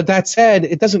 But that said,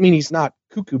 it doesn't mean he's not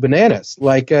cuckoo bananas.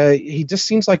 Like he just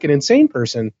seems like an insane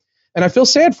person. And I feel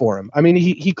sad for him. I mean,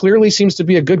 he clearly seems to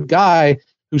be a good guy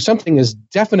who something is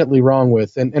definitely wrong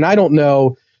with. And I don't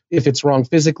know if it's wrong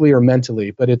physically or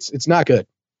mentally, but it's not good.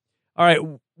 All right.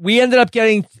 We ended up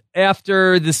getting,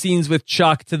 after the scenes with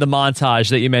Chuck, to the montage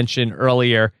that you mentioned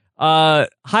earlier.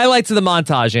 Highlights of the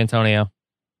montage, Antonio.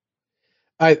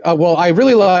 I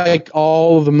really like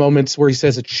all of the moments where he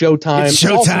says it's showtime. It's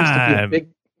showtime.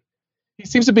 He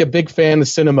seems to be a big fan of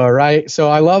cinema, right? So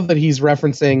I love that he's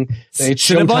referencing that it's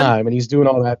Cinnabon? showtime and he's doing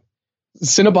all that.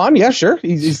 Cinnabon, yeah, sure.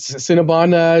 He's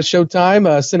Cinnabon, Showtime,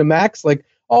 Cinemax, like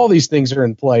all these things are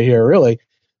in play here, really.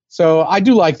 So I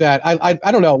do like that. I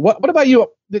don't know. What about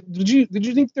you? Did you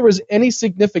think there was any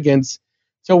significance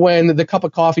to when the cup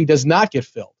of coffee does not get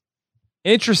filled?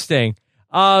 Interesting.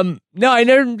 No, I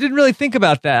never didn't really think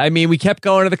about that. I mean, we kept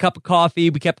going to the cup of coffee.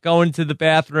 We kept going to the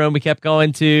bathroom. We kept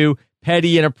going to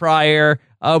Petty and a Pryor.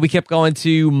 We kept going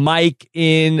to Mike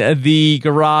in the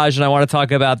garage, and I want to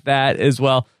talk about that as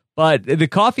well. But the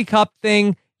coffee cup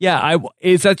thing, yeah,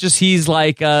 is that just he's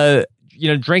like,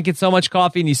 drinking so much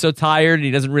coffee and he's so tired and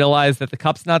he doesn't realize that the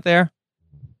cup's not there?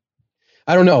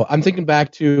 I don't know. I'm thinking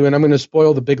back to, and I'm going to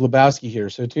spoil the Big Lebowski here,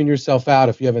 so tune yourself out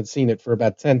if you haven't seen it for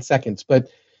about 10 seconds. But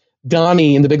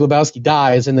Donnie in the Big Lebowski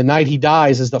dies, and the night he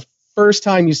dies is the first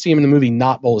time you see him in the movie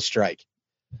not bowl a strike.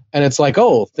 And it's like,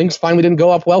 oh, things finally didn't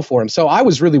go up well for him. So I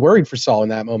was really worried for Saul in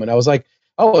that moment. I was like,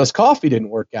 oh, his coffee didn't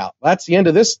work out. That's the end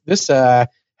of this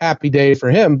happy day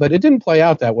for him, but it didn't play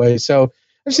out that way. So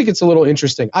I just think it's a little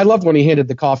interesting. I loved when he handed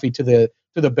the coffee to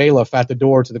the bailiff at the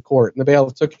door to the court, and the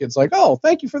bailiff took it. It's like, oh,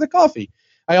 thank you for the coffee.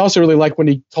 I also really like when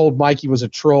he told Mike he was a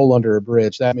troll under a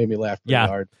bridge. That made me laugh pretty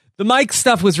hard. The Mike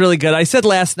stuff was really good. I said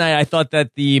last night I thought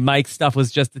that the Mike stuff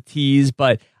was just a tease,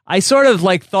 but I sort of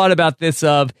like thought about this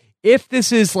of, if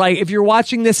this is like, if you're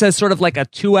watching this as sort of like a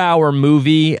 2-hour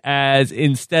movie, as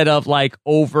instead of like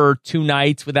over 2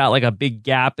 nights without like a big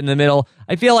gap in the middle,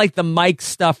 I feel like the Mike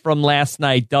stuff from last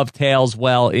night dovetails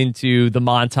well into the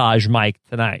montage Mike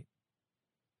tonight.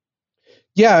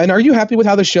 Yeah, and are you happy with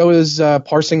how the show is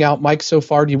parsing out Mike so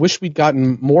far? Do you wish we'd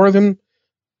gotten more of him?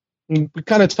 We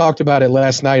kind of talked about it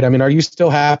last night. I mean, are you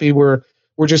still happy? We're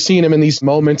just seeing him in these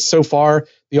moments so far.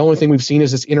 The only thing we've seen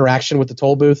is this interaction with the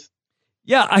toll booth.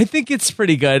 Yeah, I think it's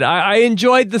pretty good. I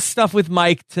enjoyed the stuff with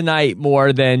Mike tonight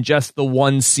more than just the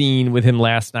one scene with him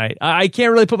last night. I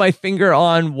can't really put my finger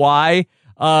on why,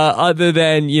 other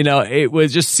than, it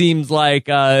was just seems like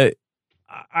I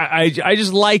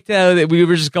just liked that we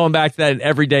were just going back to that, and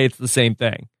every day it's the same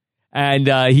thing. And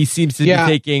he seems to be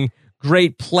taking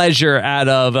great pleasure out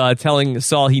of telling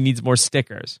Saul he needs more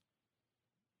stickers.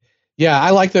 Yeah,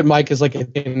 I like that Mike is like a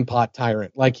tin pot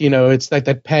tyrant. Like, it's like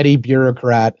that petty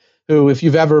bureaucrat who, if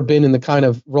you've ever been in the kind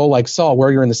of role like Saul,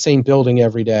 where you're in the same building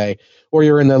every day, or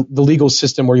you're in the legal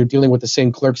system where you're dealing with the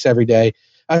same clerks every day,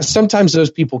 sometimes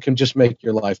those people can just make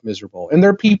your life miserable. And there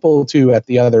are people, too, at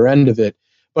the other end of it.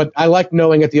 But I like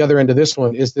knowing at the other end of this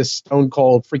one is this stone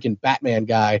cold freaking Batman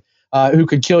guy who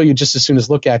could kill you just as soon as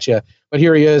look at you. But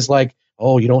here he is like,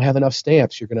 oh, you don't have enough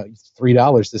stamps. You're going to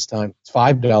 $3 this time. It's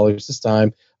 $5 this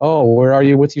time. Oh, where are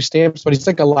you with your stamps? But he's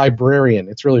like a librarian.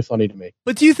 It's really funny to me.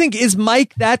 But do you think, is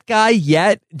Mike that guy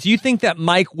yet? Do you think that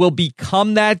Mike will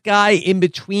become that guy in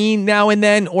between now and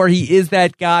then? Or he is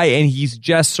that guy and he's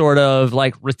just sort of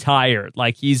like retired?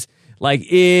 Like he's like,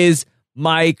 is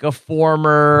Mike a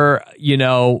former,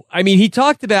 I mean, he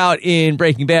talked about in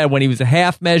Breaking Bad when he was a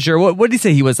half measure. What did he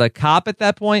say? He was a cop at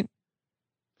that point?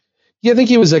 Yeah, I think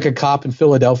he was like a cop in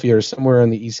Philadelphia or somewhere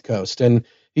on the East Coast. And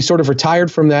he sort of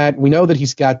retired from that. We know that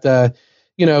he's got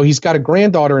he's got a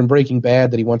granddaughter in Breaking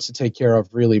Bad that he wants to take care of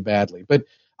really badly. But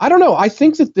I don't know. I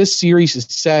think that this series is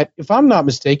set, if I'm not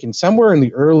mistaken, somewhere in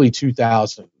the early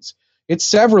 2000s. It's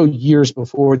several years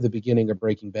before the beginning of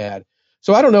Breaking Bad.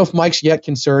 So I don't know if Mike's yet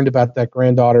concerned about that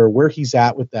granddaughter or where he's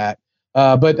at with that.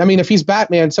 But I mean, if he's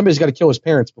Batman, somebody's got to kill his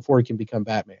parents before he can become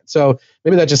Batman. So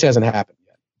maybe that just hasn't happened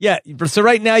yet. Yeah. So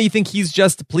right now you think he's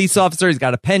just a police officer. He's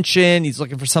got a pension. He's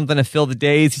looking for something to fill the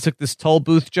days. He took this toll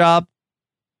booth job.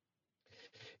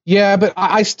 Yeah, but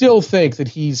I still think that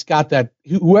he's got that.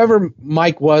 Whoever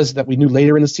Mike was that we knew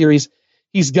later in the series,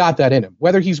 he's got that in him.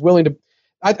 Whether he's willing to,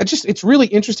 it's really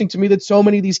interesting to me that so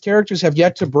many of these characters have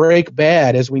yet to break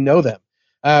bad as we know them.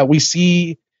 We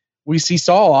see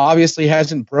Saul obviously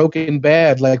hasn't broken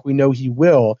bad like we know he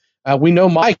will. We know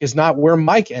Mike is not where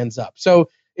Mike ends up. So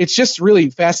it's just really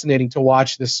fascinating to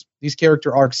watch these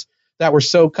character arcs that were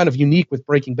so kind of unique with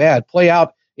Breaking Bad play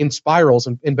out in spirals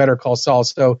in Better Call Saul.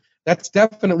 So that's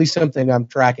definitely something I'm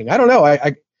tracking. I don't know.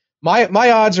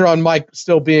 My odds are on Mike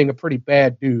still being a pretty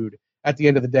bad dude at the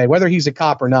end of the day, whether he's a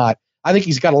cop or not. I think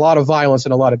he's got a lot of violence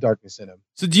and a lot of darkness in him.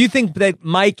 So do you think that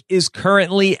Mike is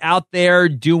currently out there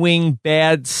doing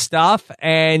bad stuff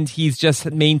and he's just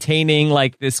maintaining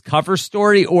like this cover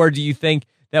story? Or do you think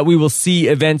that we will see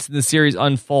events in the series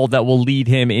unfold that will lead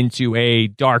him into a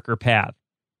darker path?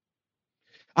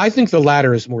 I think the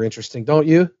latter is more interesting, don't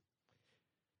you?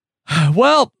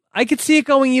 Well, I could see it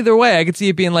going either way. I could see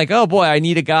it being like, oh boy, I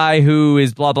need a guy who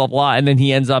is blah, blah, blah. And then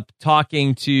he ends up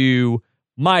talking to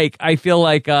Mike. I feel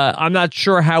like I'm not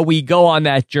sure how we go on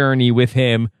that journey with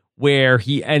him where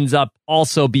he ends up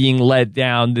also being led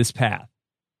down this path.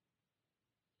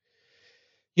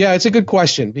 Yeah, it's a good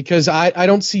question because I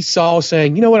don't see Saul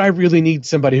saying, you know what, I really need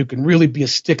somebody who can really be a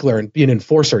stickler and be an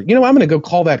enforcer. I'm going to go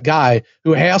call that guy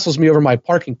who hassles me over my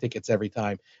parking tickets every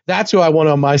time. That's who I want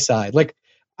on my side. Like,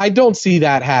 I don't see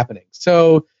that happening.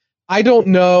 So I don't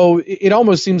know. It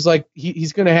almost seems like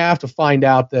he's going to have to find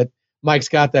out that Mike's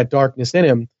got that darkness in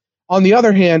him. On the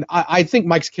other hand, I think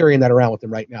Mike's carrying that around with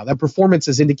him right now. That performance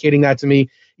is indicating that to me,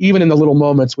 even in the little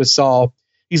moments with Saul.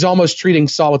 He's almost treating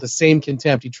Saul with the same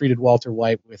contempt he treated Walter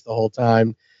White with the whole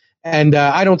time. And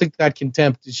I don't think that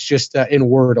contempt is just in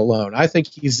word alone. I think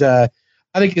he's a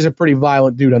pretty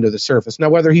violent dude under the surface. Now,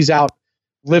 whether he's out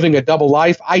living a double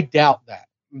life, I doubt that.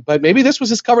 But maybe this was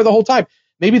his cover the whole time.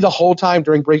 Maybe the whole time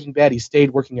during Breaking Bad, he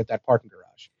stayed working at that parking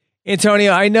garage.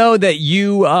 Antonio, I know that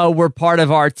you were part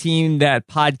of our team that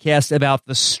podcast about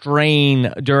The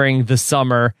Strain during the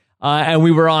summer, and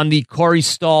we were on the Corey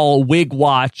Stoll Wig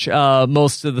Watch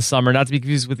most of the summer, not to be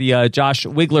confused with the Josh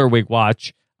Wigler Wig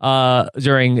Watch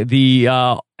during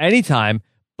the Anytime.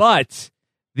 But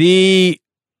the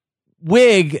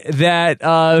wig that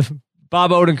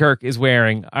Bob Odenkirk is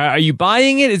wearing, are you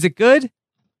buying it? Is it good?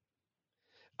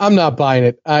 I'm not buying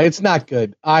it. It's not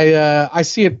good. I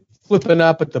see it flipping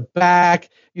up at the back.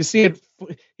 You see it.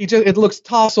 It looks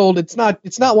tousled. It's not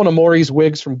one of Maury's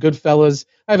wigs from Goodfellas.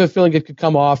 I have a feeling it could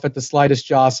come off at the slightest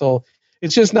jostle.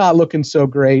 It's just not looking so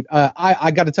great.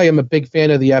 I got to tell you, I'm a big fan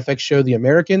of the FX show, The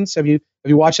Americans. Have you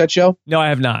watched that show? No, I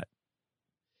have not.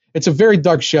 It's a very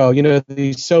dark show. You know,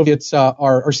 the Soviets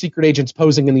are secret agents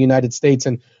posing in the United States,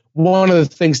 and one of the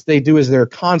things they do is they're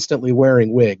constantly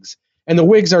wearing wigs, and the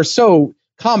wigs are so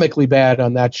comically bad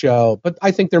on that show, but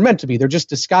I think they're meant to be. They're just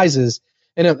disguises,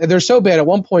 and they're so bad. At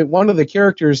one point, one of the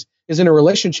characters is in a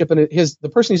relationship, and the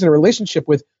person he's in a relationship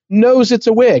with knows it's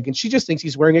a wig, and she just thinks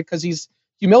he's wearing it because he's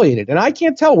humiliated. And I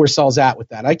can't tell where Saul's at with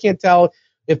that. I can't tell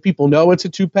if people know it's a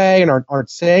toupee and aren't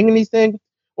saying anything,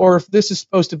 or if this is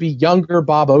supposed to be younger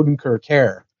Bob Odenkirk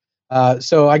hair.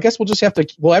 So I guess we'll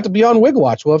have to be on Wig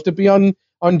Watch. We'll have to be on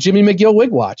Jimmy McGill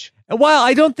Wig Watch. And while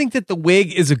I don't think that the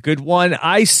wig is a good one,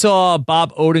 I saw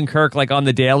Bob Odenkirk like on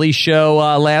the Daily Show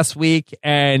last week,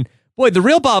 and boy, the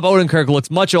real Bob Odenkirk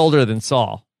looks much older than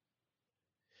Saul.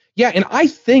 Yeah, and I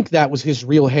think that was his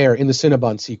real hair in the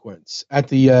Cinnabon sequence at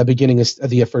the beginning of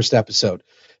the first episode.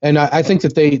 And I think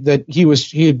that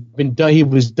he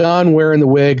was done wearing the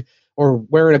wig or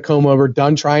wearing a comb over,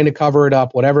 done trying to cover it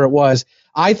up, whatever it was.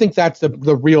 I think that's the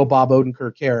real Bob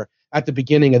Odenkirk hair at the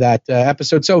beginning of that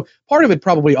episode. So part of it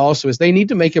probably also is they need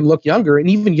to make him look younger, and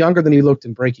even younger than he looked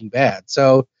in Breaking Bad.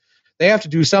 So they have to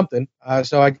do something.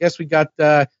 So I guess we got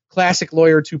classic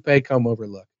lawyer toupee comb over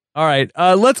look. All right,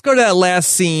 let's go to that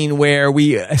last scene where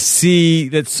we see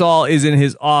that Saul is in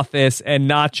his office and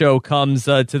Nacho comes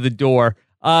to the door.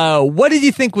 What did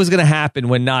you think was going to happen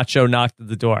when Nacho knocked at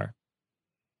the door?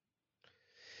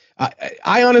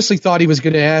 I honestly thought he was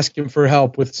going to ask him for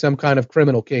help with some kind of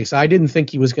criminal case. I didn't think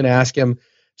he was going to ask him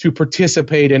to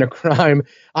participate in a crime.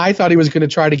 I thought he was going to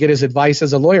try to get his advice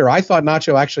as a lawyer. I thought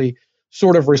Nacho actually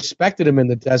sort of respected him in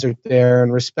the desert there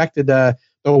and respected the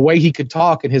way he could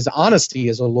talk and his honesty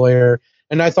as a lawyer.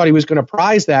 And I thought he was going to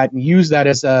prize that and use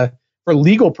that for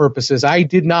legal purposes. I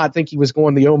did not think he was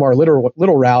going the Omar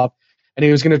Little route, and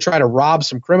he was going to try to rob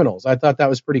some criminals. I thought that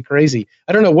was pretty crazy.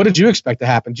 I don't know. What did you expect to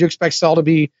happen? Did you expect Saul to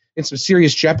be in some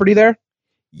serious jeopardy there?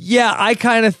 Yeah, I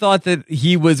kind of thought that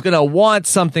he was going to want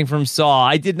something from Saul.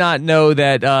 I did not know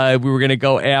that we were going to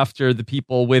go after the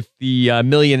people with the $1.5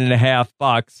 million.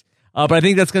 But I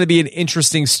think that's going to be an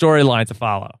interesting storyline to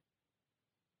follow.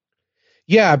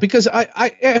 Yeah, because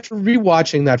I after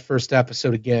rewatching that first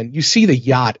episode again, you see the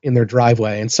yacht in their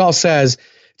driveway, and Saul says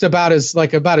it's about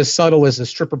as subtle as a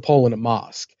stripper pole in a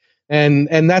mosque,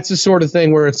 and that's the sort of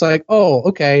thing where it's like, oh,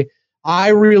 okay, I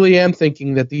really am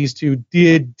thinking that these two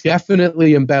did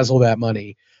definitely embezzle that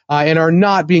money and are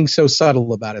not being so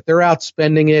subtle about it. They're out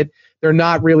spending it. They're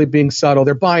not really being subtle.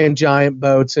 They're buying giant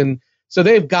boats, and so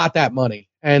they've got that money,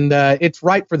 and it's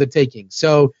ripe for the taking.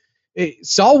 So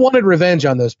Saul wanted revenge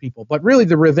on those people, but really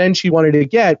the revenge he wanted to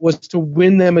get was to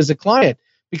win them as a client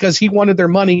because he wanted their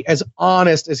money as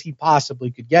honest as he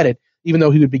possibly could get it, even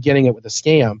though he would be getting it with a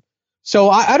scam. So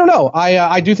I don't know.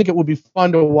 I do think it would be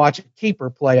fun to watch a caper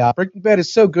play out. Breaking Bad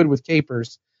is so good with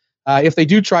capers. If they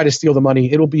do try to steal the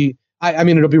money, it'll be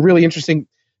really interesting.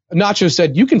 Nacho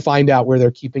said you can find out where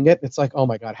they're keeping it. It's like, oh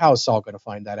my God, how is Saul going to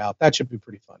find that out? That should be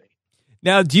pretty funny.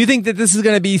 Now, do you think that this is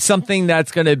going to be something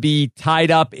that's going to be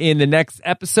tied up in the next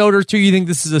episode or two? You think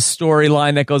this is a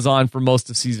storyline that goes on for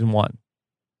most of season one?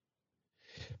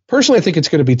 Personally, I think it's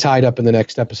going to be tied up in the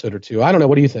next episode or two. I don't know.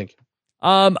 What do you think?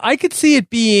 I could see it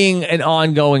being an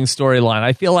ongoing storyline.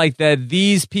 I feel like that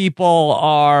these people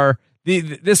are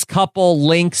this couple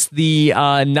links the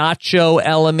Nacho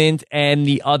element and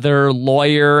the other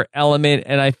lawyer element,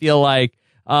 and I feel like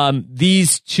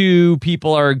these two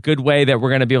people are a good way that we're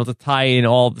going to be able to tie in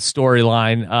all the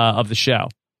storyline of the show.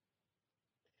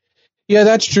 Yeah,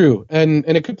 that's true, and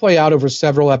it could play out over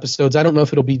several episodes. I don't know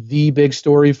if it'll be the big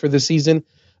story for the season,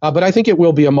 but I think it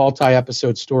will be a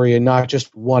multi-episode story and not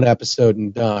just one episode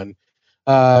and done,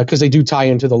 because they do tie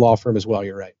into the law firm as well.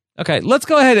 You're right. Okay, let's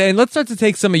go ahead and let's start to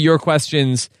take some of your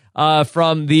questions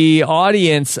from the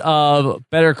audience of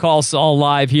Better Call Saul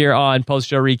Live here on Post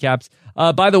Show Recaps.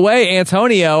 By the way,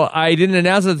 Antonio, I didn't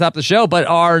announce it at the top of the show, but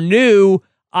our new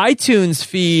iTunes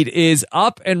feed is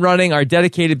up and running, our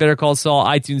dedicated Better Call Saul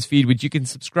iTunes feed, which you can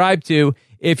subscribe to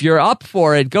if you're up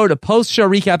for it. Go to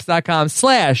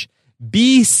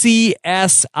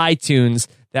postshowrecaps.com/BCS iTunes.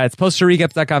 That's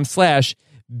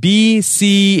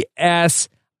postshowrecaps.com/BCS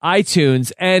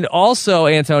iTunes. And also,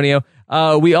 Antonio,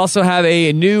 we also have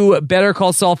a new Better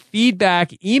Call Saul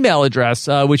feedback email address,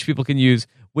 which people can use,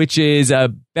 which is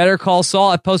Better Call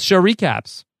Saul at Post Show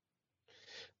Recaps.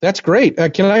 That's great.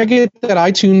 Can I get that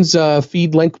iTunes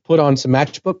feed link put on some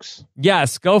matchbooks?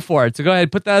 Yes, go for it. So go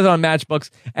ahead, put that on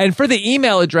matchbooks. And for the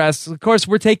email address, of course,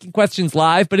 we're taking questions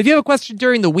live. But if you have a question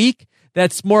during the week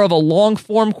that's more of a long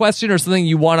form question or something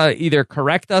you want to either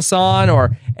correct us on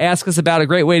or ask us about, a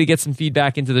great way to get some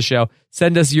feedback into the show,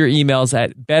 send us your emails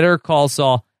at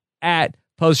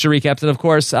bettercallsaul@postshowrecaps. And of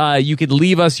course, you could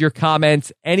leave us your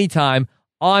comments anytime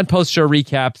on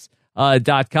postshowrecaps.com.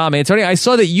 Antonio, I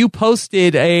saw that you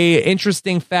posted a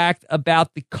interesting fact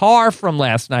about the car from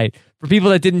last night. For people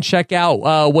that didn't check out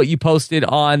what you posted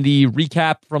on the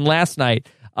recap from last night,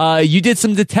 you did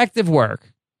some detective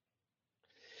work.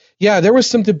 Yeah, there was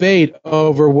some debate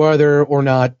over whether or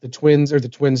not the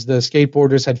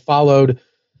skateboarders had followed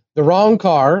the wrong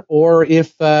car, or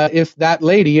if that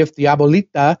lady, if the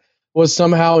abuelita, was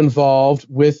somehow involved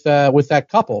with that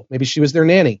couple. Maybe she was their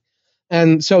nanny.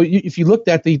 And so if you looked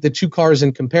at the two cars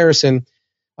in comparison,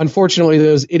 unfortunately,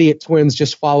 those idiot twins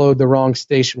just followed the wrong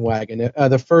station wagon.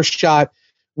 The first shot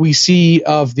we see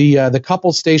of the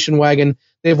couple station wagon,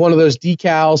 they have one of those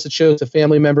decals that shows the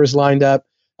family members lined up,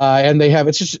 and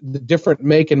it's just a different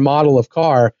make and model of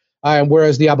car.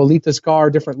 Whereas the abuelita's car,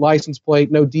 different license plate,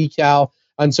 no decal.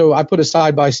 And so I put a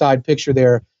side-by-side picture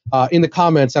there in the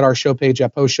comments at our show page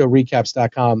at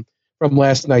postshowrecaps.com from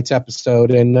last night's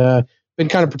episode. And been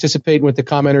kind of participating with the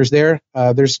commenters there.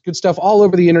 There's good stuff all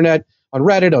over the internet, on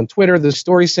Reddit, on Twitter, the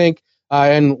Story Sync,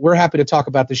 and we're happy to talk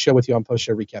about this show with you on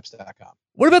postshowrecaps.com.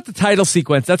 What about the title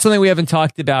sequence? That's something we haven't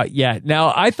talked about yet.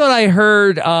 Now, I thought I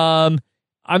heard, I'm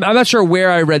not sure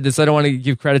where I read this. I don't want to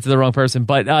give credit to the wrong person,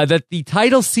 but that the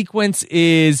title sequence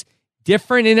is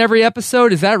different in every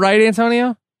episode. Is that right,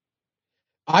 Antonio?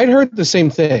 I'd heard the same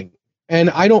thing, and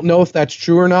I don't know if that's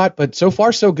true or not, but so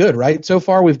far so good, right? So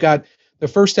far we've got the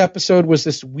first episode was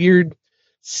this weird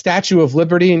Statue of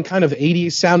Liberty and kind of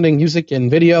 80s sounding music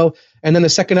and video. And then the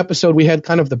second episode, we had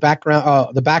kind of the back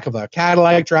of a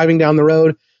Cadillac driving down the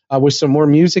road with some more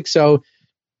music. So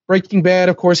Breaking Bad,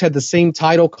 of course, had the same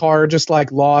title card, just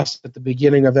like Lost at the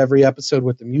beginning of every episode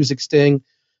with the music sting.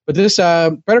 But this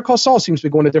Better Call Saul seems to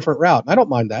be going a different route. I don't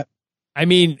mind that. I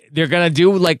mean, they're going to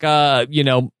do like,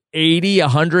 80,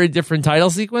 100 different title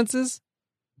sequences.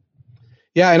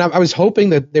 Yeah, and I was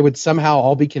hoping that they would somehow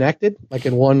all be connected, like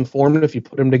in one form if you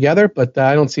put them together, but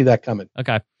I don't see that coming.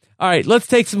 Okay. All right, let's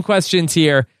take some questions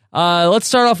here. Let's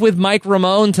start off with Mike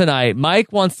Ramone tonight.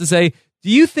 Mike wants to say, do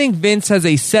you think Vince has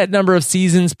a set number of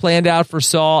seasons planned out for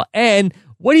Saul? And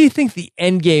what do you think the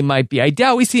end game might be? I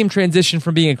doubt we see him transition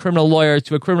from being a criminal lawyer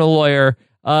to a criminal lawyer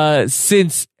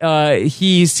since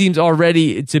he seems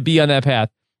already to be on that path.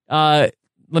 Let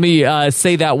me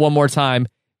say that one more time,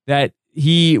 that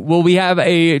we have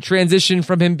a transition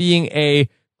from him being a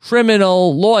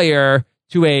criminal lawyer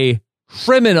to a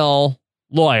criminal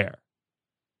lawyer?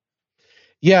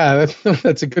 Yeah,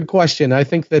 that's a good question. I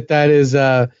think that is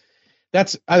I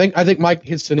think Mike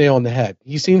hits the nail on the head.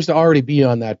 He seems to already be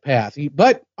on that path.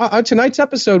 But on tonight's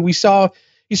episode, we saw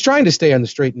he's trying to stay on the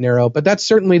straight and narrow, but that's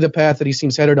certainly the path that he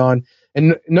seems headed on.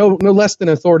 And no less than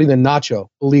authority than Nacho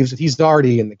believes that he's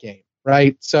already in the game,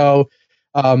 right? So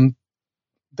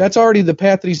that's already the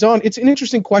path that he's on. It's an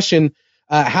interesting question.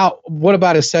 What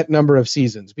about a set number of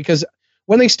seasons? Because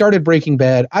when they started Breaking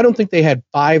Bad, I don't think they had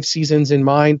 5 seasons in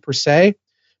mind per se,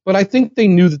 but I think they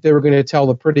knew that they were going to tell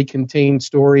a pretty contained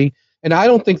story. And I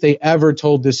don't think they ever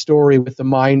told this story with the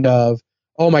mind of,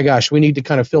 oh my gosh, we need to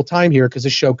kind of fill time here because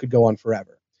this show could go on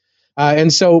forever.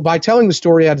 And so by telling the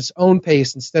story at its own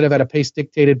pace instead of at a pace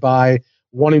dictated by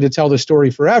wanting to tell the story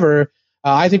forever,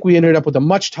 I think we ended up with a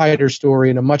much tighter story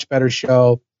and a much better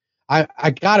show.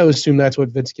 I got to assume that's what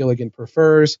Vince Gilligan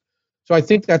prefers. So I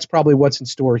think that's probably what's in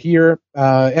store here.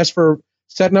 As for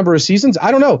set number of seasons,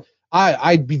 I don't know.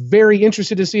 I'd be very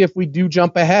interested to see if we do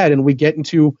jump ahead and we get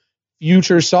into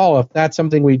future Saul, if that's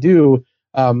something we do.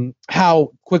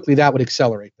 how quickly that would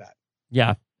accelerate that.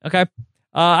 Yeah. Okay.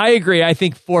 I agree. I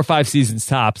think 4 or 5 seasons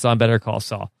tops on Better Call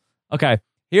Saul. Okay.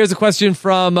 Here's a question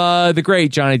from the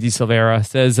great Johnny D. Silvera.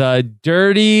 Says,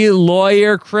 dirty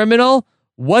lawyer criminal.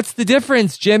 What's the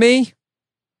difference, Jimmy?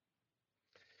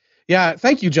 Yeah.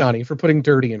 Thank you, Johnny, for putting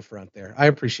dirty in front there. I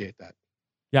appreciate that.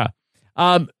 Yeah.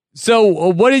 So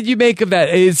what did you make of that?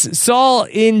 Is Saul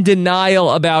in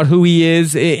denial about who he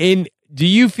is? Do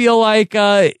you feel like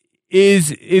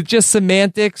is it just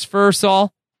semantics for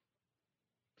Saul?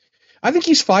 I think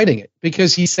he's fighting it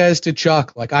because he says to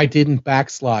Chuck, like, I didn't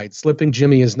backslide. Slipping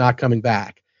Jimmy is not coming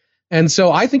back. And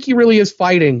so I think he really is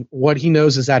fighting what he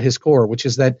knows is at his core, which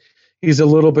is that he's a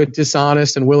little bit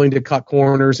dishonest and willing to cut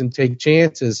corners and take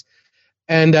chances.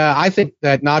 And I think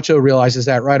that Nacho realizes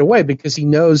that right away because he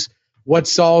knows what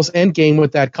Saul's end game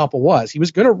with that couple was. He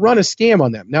was going to run a scam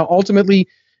on them. Now, ultimately,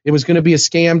 it was going to be a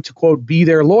scam to, quote, be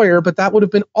their lawyer, but that would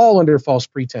have been all under false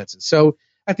pretenses. So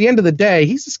at the end of the day,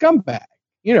 he's a scumbag.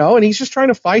 And he's just trying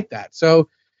to fight that. So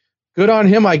good on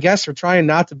him, I guess, for trying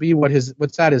not to be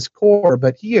what's at his core,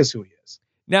 but he is who he is.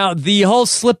 Now, the whole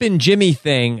Slippin' Jimmy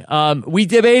thing, we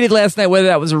debated last night whether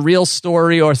that was a real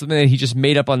story or something that he just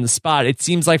made up on the spot. It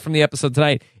seems like from the episode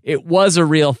tonight, it was a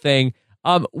real thing.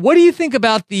 What do you think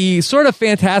about the sort of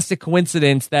fantastic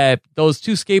coincidence that those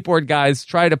 2 skateboard guys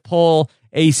try to pull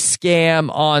a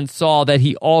scam on Saul that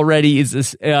he already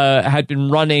had been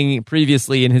running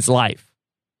previously in his life?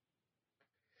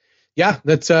 Yeah,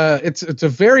 that's it's a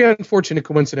very unfortunate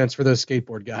coincidence for those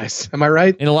skateboard guys. Am I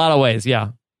right? In a lot of ways,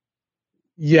 yeah.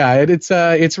 Yeah,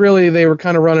 it's really they were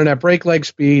kind of running at break leg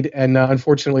speed, and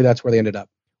unfortunately, that's where they ended up.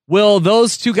 Will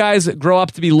those 2 guys grow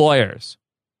up to be lawyers?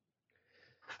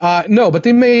 No, but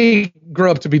they may grow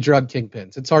up to be drug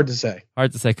kingpins. It's hard to say.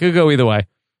 Hard to say. Could go either way.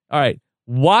 All right.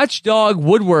 Watchdog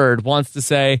Woodward wants to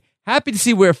say, happy to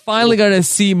see we're finally going to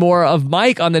see more of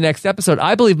Mike on the next episode.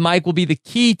 I believe Mike will be the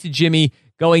key to Jimmy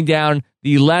going down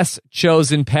the less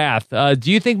chosen path.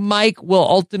 Do you think Mike will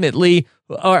ultimately,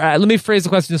 or let me phrase the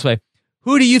question this way.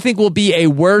 Who do you think will be a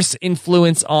worse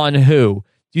influence on who?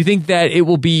 Do you think that it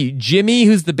will be Jimmy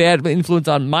who's the bad influence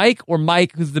on Mike, or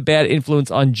Mike who's the bad influence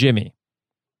on Jimmy?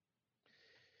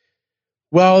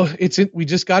 Well, we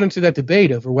just got into that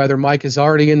debate over whether Mike is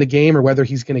already in the game or whether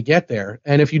he's going to get there.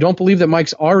 And if you don't believe that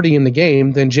Mike's already in the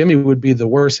game, then Jimmy would be the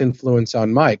worst influence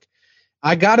on Mike.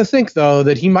 I got to think, though,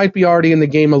 that he might be already in the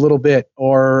game a little bit,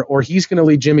 or he's going to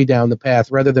lead Jimmy down the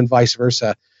path rather than vice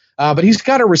versa. But he's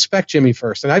got to respect Jimmy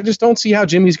first, and I just don't see how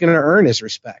Jimmy's going to earn his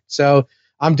respect. So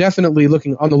I'm definitely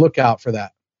looking on the lookout for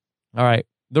that. All right.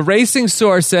 The Racing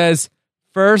Source says,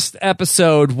 first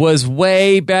episode was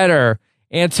way better.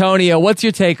 Antonio, what's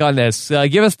your take on this?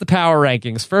 Give us the power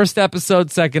rankings. First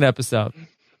episode, second episode.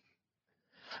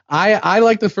 I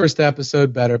like the first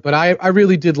episode better, but I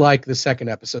really did like the second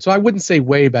episode. So I wouldn't say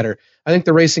way better. I think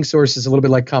the Racing Source is a little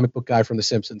bit like Comic Book Guy from The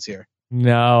Simpsons here.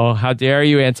 No, how dare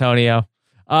you, Antonio?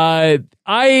 I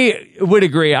would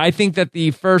agree. I think that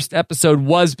the first episode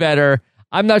was better.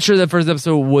 I'm not sure the first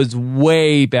episode was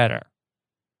way better.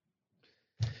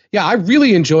 Yeah, I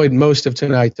really enjoyed most of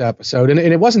tonight's episode, and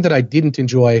it wasn't that I didn't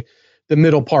enjoy the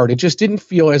middle part. It just didn't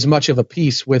feel as much of a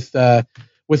piece with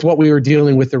what we were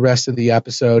dealing with the rest of the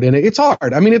episode, and it's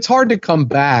hard. I mean, it's hard to come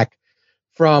back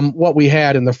from what we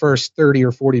had in the first 30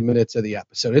 or 40 minutes of the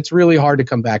episode. It's really hard to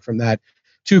come back from that.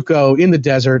 Tuco in the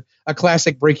desert, a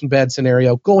classic Breaking Bad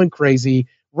scenario, going crazy,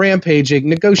 rampaging,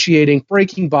 negotiating,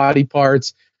 breaking body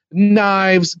parts,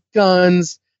 knives,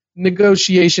 guns,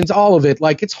 negotiations, all of it.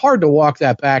 Like, it's hard to walk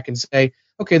that back and say,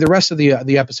 okay, the rest of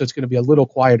the episode's going to be a little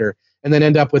quieter, and then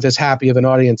end up with as happy of an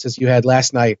audience as you had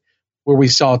last night, where we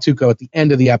saw Tuco at the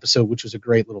end of the episode, which was a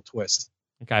great little twist.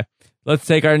 Okay, let's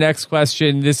take our next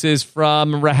question. This is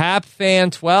from Rahap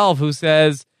Fan 12, who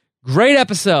says, great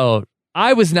episode.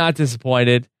 I was not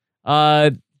disappointed.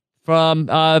 Again, I'm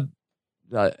not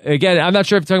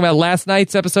sure if you're talking about last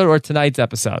night's episode or tonight's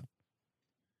episode.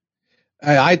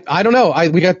 I don't know.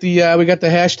 We got the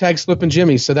hashtag Slippin'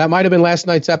 Jimmy, so that might have been last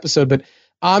night's episode, but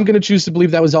I'm going to choose to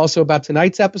believe that was also about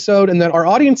tonight's episode, and that our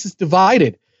audience is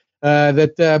divided.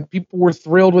 That people were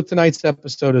thrilled with tonight's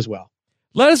episode as well.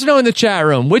 Let us know in the chat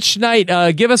room which night.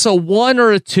 Give us a 1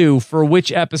 or a 2 for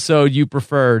which episode you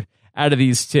preferred out of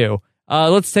these two.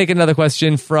 Let's take another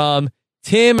question from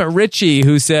Tim Ritchie,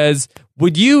 who says,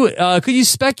 could you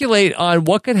speculate on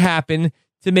what could happen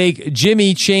to make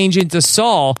Jimmy change into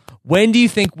Saul? When do you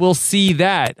think we'll see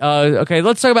that? Okay,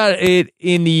 let's talk about it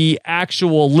in the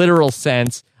actual literal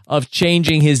sense of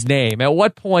changing his name. At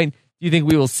what point do you think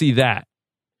we will see that?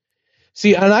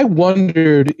 See, and I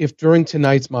wondered if during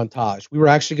tonight's montage we were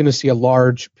actually going to see a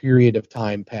large period of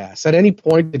time pass. At any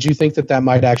point, did you think that that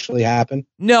might actually happen?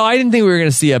 No, I didn't think we were going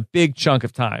to see a big chunk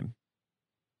of time.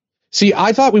 See,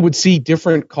 I thought we would see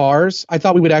different cars. I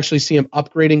thought we would actually see him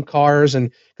upgrading cars,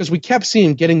 and because we kept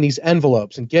seeing getting these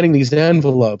envelopes and getting these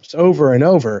envelopes over and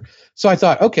over. So I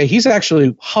thought, okay, he's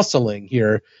actually hustling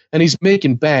here, and he's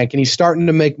making bank, and he's starting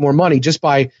to make more money just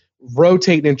by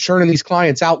rotating and churning these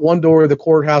clients out one door of the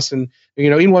courthouse and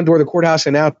in one door of the courthouse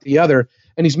and out the other,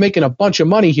 and he's making a bunch of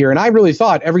money here. And I really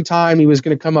thought every time he was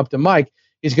going to come up to Mike,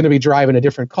 he's going to be driving a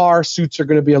different car. Suits are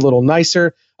going to be a little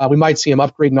nicer. We might see him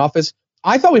upgrading office.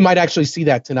 I thought we might actually see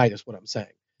that tonight, is what I'm saying.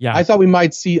 Yeah. I thought we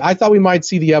might see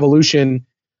the evolution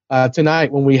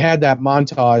tonight when we had that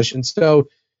montage. And so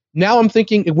now I'm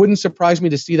thinking it wouldn't surprise me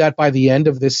to see that by the end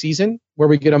of this season, where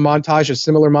we get a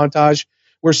similar montage,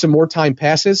 where some more time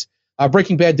passes.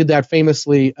 Breaking Bad did that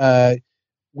famously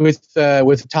with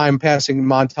time passing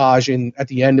montage at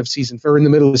the end of in the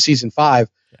middle of season 5,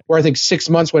 where I think 6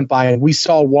 months went by and we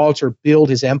saw Walter build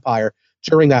his empire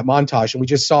during that montage, and we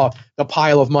just saw the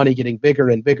pile of money getting bigger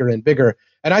and bigger and bigger.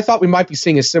 And I thought we might be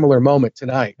seeing a similar moment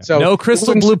tonight. So no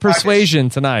Crystal Blue Persuasion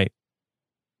tonight.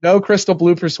 No Crystal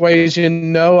Blue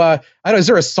Persuasion. No, I don't. Is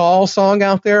there a Saul song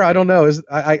out there? I don't know.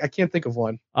 I can't think of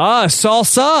one.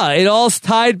 Salsa. It all's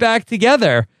tied back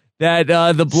together. That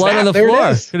the blood on the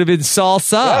floor could have been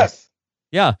salsa. Yes.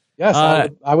 Yeah. Yes.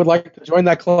 I would like to join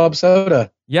that club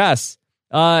soda. Yes.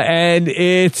 And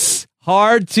it's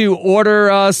hard to order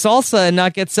salsa and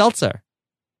not get seltzer.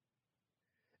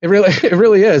 It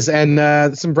really is. And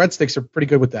some breadsticks are pretty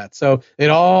good with that. So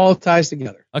it all ties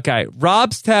together. Okay.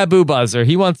 Rob's Taboo Buzzer.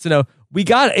 He wants to know, we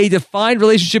got a defined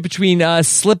relationship between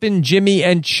Slippin' Jimmy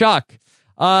and Chuck.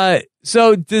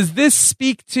 So does this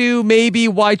speak to maybe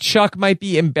why Chuck might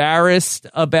be embarrassed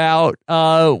about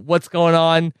what's going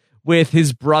on with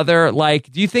his brother?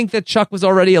 Like, do you think that Chuck was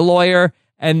already a lawyer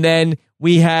and then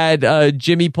we had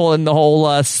Jimmy pulling the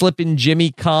whole Slippin'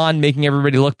 Jimmy con, making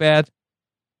everybody look bad?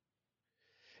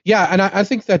 Yeah, and I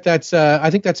think that's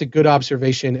a good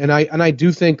observation, and I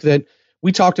do think that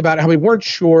we talked about how we weren't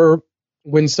sure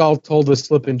when Saul told the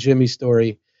Slippin' Jimmy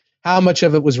story how much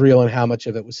of it was real and how much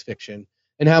of it was fiction,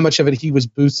 and how much of it he was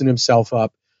boosting himself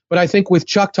up. But I think with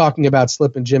Chuck talking about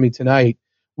Slippin' Jimmy tonight,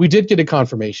 we did get a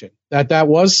confirmation that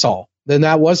was Saul. Then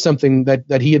that was something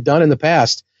that he had done in the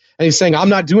past, and he's saying, "I'm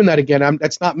not doing that again.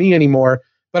 That's not me anymore."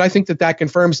 But I think that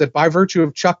confirms that by virtue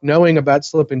of Chuck knowing about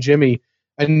Slippin' Jimmy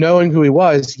and knowing who he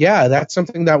was, yeah, that's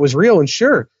something that was real. And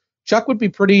sure, Chuck would be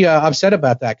pretty upset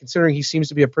about that, considering he seems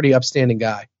to be a pretty upstanding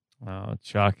guy. Oh,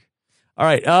 Chuck. All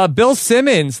right. Bill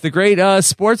Simmons, the great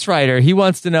sports writer, he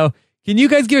wants to know, can you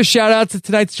guys give a shout out to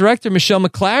tonight's director, Michelle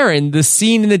McLaren? The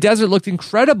scene in the desert looked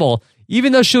incredible.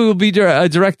 Even though she will be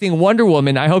directing Wonder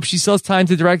Woman, I hope she still has time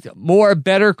to direct more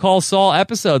Better Call Saul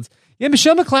episodes. Yeah,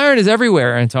 Michelle McLaren is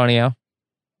everywhere, Antonio.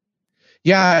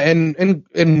 Yeah,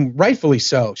 and rightfully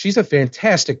so. She's a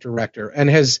fantastic director and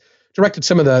has directed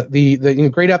some of the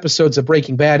great episodes of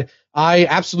Breaking Bad. I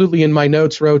absolutely in my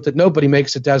notes wrote that nobody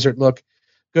makes a desert look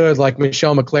good like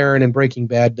Michelle McLaren in Breaking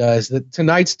Bad does. That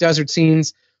tonight's desert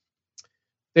scenes,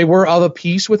 they were of a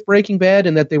piece with Breaking Bad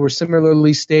in that they were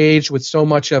similarly staged with so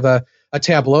much of a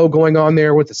tableau going on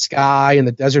there with the sky and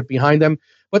the desert behind them.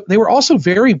 But they were also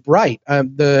very bright.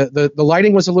 The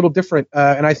lighting was a little different,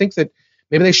 and I think that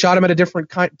maybe they shot him at a different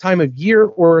time of year,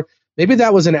 or maybe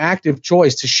that was an active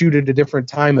choice to shoot at a different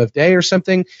time of day or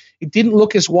something. It didn't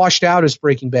look as washed out as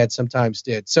Breaking Bad sometimes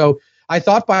did. So I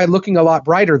thought by looking a lot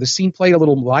brighter, the scene played a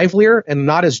little livelier and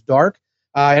not as dark.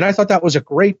 And I thought that was a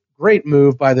great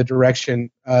move by the directing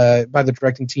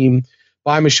team,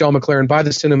 by Michelle McLaren, by the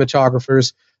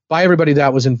cinematographers, by everybody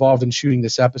that was involved in shooting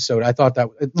this episode. I thought that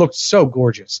it looked so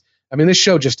gorgeous. I mean, this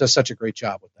show just does such a great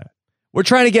job with that. We're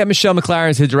trying to get Michelle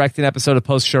McLaren to direct an episode of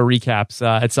post-show recaps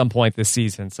at some point this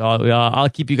season, so I'll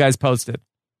keep you guys posted.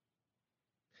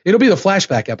 It'll be the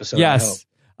flashback episode. Yes.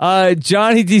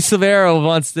 Johnny D. Silvero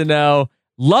wants to know,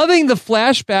 loving the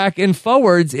flashback and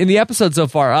forwards in the episode so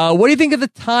far. What do you think of the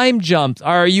time jumps?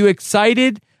 Are you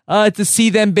excited to see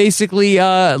them basically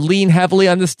lean heavily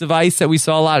on this device that we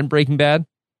saw a lot in Breaking Bad?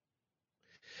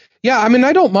 Yeah, I mean,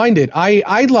 I don't mind it.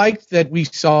 I liked that we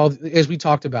saw, as we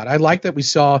talked about, I liked that we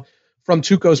saw from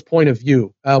Tuco's point of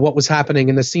view, what was happening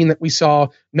in the scene that we saw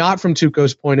not from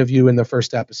Tuco's point of view in the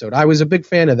first episode. I was a big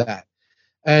fan of that.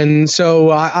 And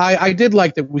so I did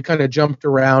like that we kind of jumped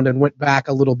around and went back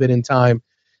a little bit in time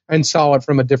and saw it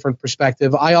from a different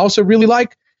perspective. I also really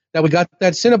like that we got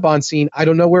that Cinnabon scene. I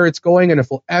don't know where it's going and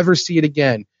if we'll ever see it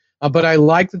again. But I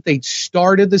like that they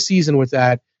started the season with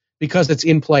that because it's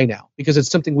in play now, because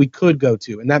it's something we could go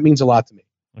to. And that means a lot to me.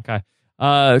 Okay.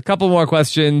 A couple more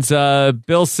questions.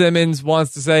 Bill Simmons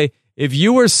wants to say, if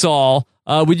you were Saul,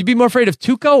 would you be more afraid of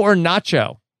Tuco or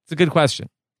Nacho? It's a good question.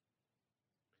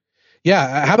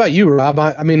 Yeah, how about you, Rob?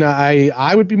 I mean,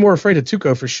 I would be more afraid of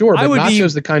Tuco for sure, but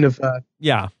Nacho's the kind of...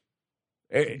 yeah.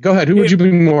 Go ahead. Who would you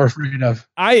be more afraid of?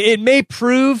 It may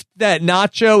prove that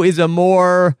Nacho is a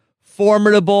more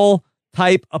formidable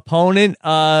type opponent.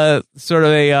 Sort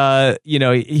of a,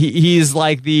 he's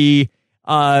like the...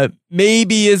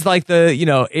 maybe is like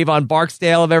the, Avon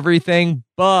Barksdale of everything.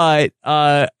 But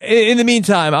in the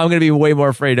meantime, I'm going to be way more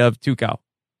afraid of Tuco.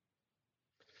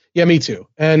 Yeah, me too.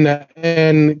 And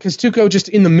because Tuco just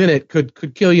in the minute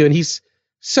could kill you. And he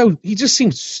just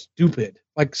seems stupid,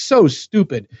 like so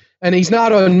stupid. And he's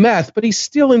not on meth, but he's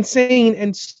still insane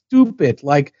and stupid.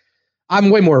 Like, I'm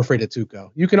way more afraid of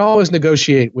Tuco. You can always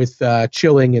negotiate with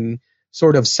chilling and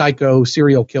sort of psycho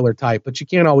serial killer type, but you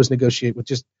can't always negotiate with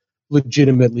just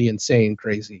legitimately insane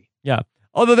crazy. Yeah.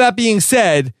 Although that being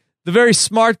said, the very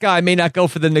smart guy may not go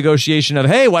for the negotiation of,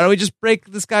 hey, why don't we just break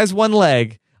this guy's one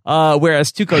leg?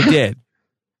 Whereas Tuco did.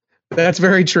 That's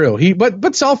very true.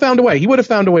 But Saul found a way. He would have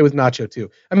found a way with Nacho too.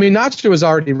 I mean, Nacho was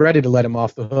already ready to let him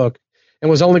off the hook and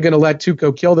was only going to let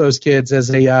Tuco kill those kids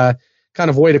as a kind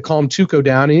of way to calm Tuco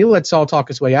down. And he let Saul talk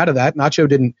his way out of that. Nacho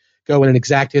didn't go in and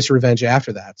exact his revenge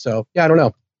after that. So, yeah, I don't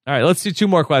know. All right, let's do two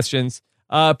more questions.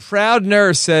 Proud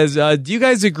Nurse says, do you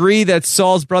guys agree that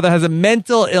Saul's brother has a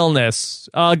mental illness?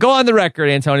 Go on the record,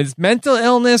 Antonio. Is it mental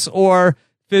illness or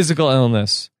physical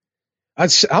illness?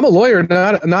 I'm a lawyer,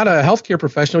 not a healthcare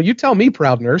professional. You tell me,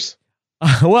 Proud Nurse.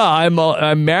 Well,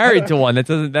 I'm married to one. That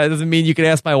doesn't mean you can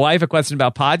ask my wife a question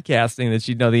about podcasting that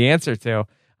she'd know the answer to.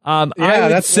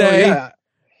 I would say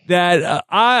that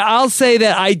I'll say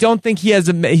that I don't think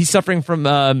he's suffering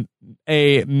from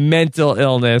a mental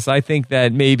illness. I think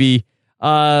that maybe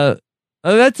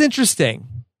that's interesting.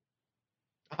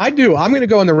 I do. I'm going to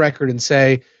go on the record and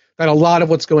say that a lot of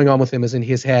what's going on with him is in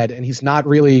his head, and he's not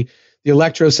really. The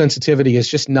electrosensitivity is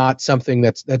just not something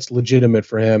that's legitimate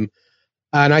for him.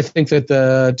 And I think that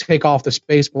the take off the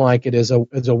space blanket is a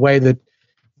way that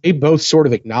they both sort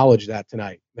of acknowledge that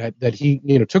tonight, that he,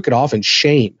 took it off in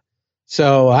shame.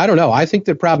 So I don't know. I think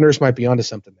that Proud Nurse might be onto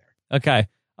something there. Okay.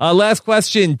 Last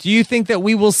question. Do you think that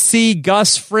we will see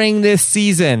Gus Fring this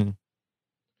season?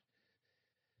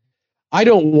 I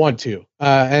don't want to.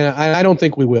 And I don't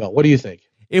think we will. What do you think?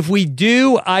 If we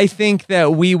do, I think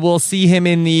that we will see him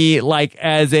in the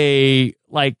as a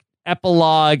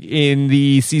epilogue in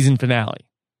the season finale.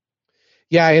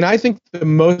 Yeah, and I think the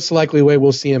most likely way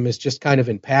we'll see him is just kind of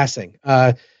in passing,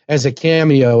 as a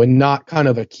cameo and not kind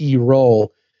of a key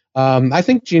role. I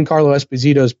think Giancarlo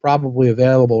Esposito is probably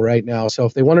available right now, so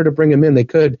if they wanted to bring him in, they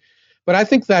could. But I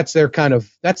think that's their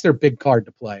big card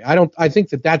to play. I think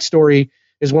that story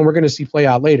is one we're going to see play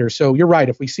out later. So you're right.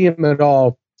 If we see him at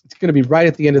all, it's going to be right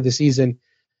at the end of the season.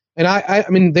 And I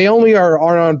mean, they only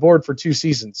are on board for 2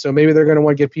 seasons, so maybe they're going to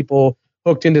want to get people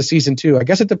hooked into season 2. I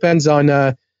guess it depends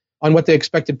on what they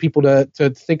expected people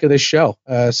to think of this show.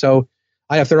 So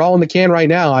if they're all in the can right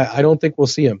now, I don't think we'll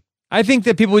see them. I think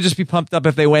that people would just be pumped up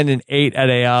if they went and ate at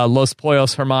a Los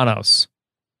Pollos Hermanos.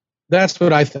 That's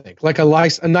what I think. Like a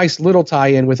nice little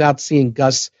tie-in without seeing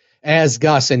Gus as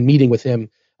Gus and meeting with him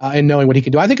and knowing what he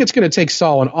can do. I think it's going to take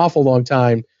Saul an awful long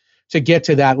time to get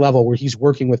to that level where he's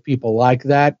working with people like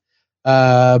that.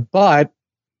 But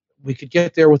we could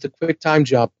get there with a quick time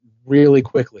jump really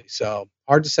quickly. So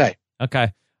hard to say.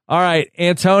 Okay. All right.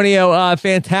 Antonio,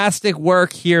 fantastic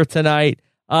work here tonight.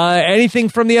 Anything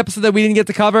from the episode that we didn't get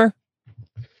to cover?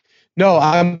 No,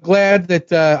 I'm glad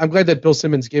that Bill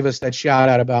Simmons gave us that shout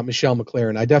out about Michelle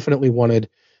McLaren. I definitely wanted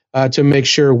to make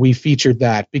sure we featured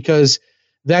that because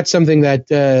that's something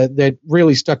that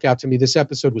really stuck out to me. This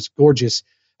episode was gorgeous.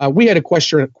 We had a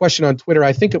question on Twitter.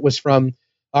 I think it was from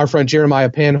our friend Jeremiah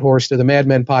Panhorst of the Mad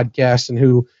Men podcast, and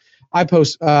who I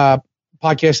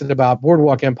podcasted about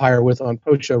Boardwalk Empire with on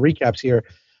post show recaps here.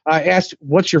 I asked,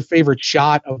 "What's your favorite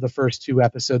shot of the first 2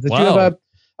 episodes?" Did you have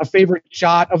a favorite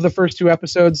shot of the first 2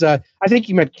 episodes? I think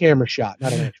you meant camera shot,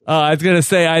 not an actual. I was gonna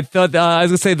say. I was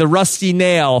gonna say the rusty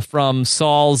nail from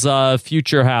Saul's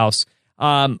future house.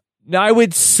 I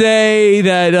would say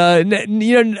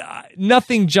that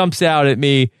nothing jumps out at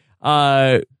me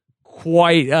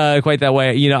quite that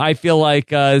way. I feel like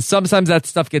sometimes that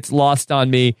stuff gets lost on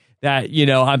me. That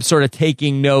I'm sort of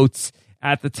taking notes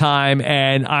at the time,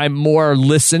 and I'm more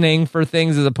listening for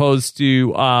things as opposed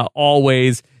to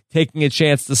always taking a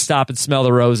chance to stop and smell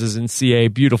the roses and see a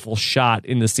beautiful shot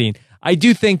in the scene. I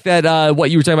do think that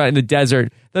what you were talking about in the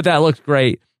desert, that looked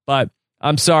great, but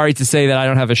I'm sorry to say that I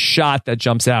don't have a shot that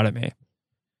jumps out at me.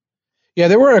 Yeah,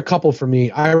 there were a couple for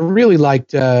me. I really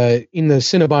liked in the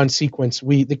Cinnabon sequence.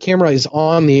 The camera is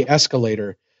on the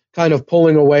escalator, kind of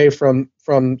pulling away from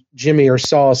Jimmy or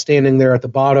Saul standing there at the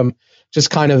bottom, just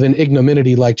kind of in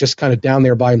ignominy, like just kind of down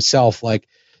there by himself, like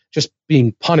just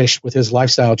being punished with his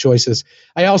lifestyle choices.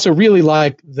 I also really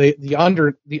like the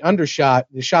undershot,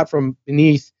 the shot from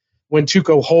beneath when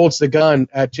Tuco holds the gun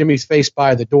at Jimmy's face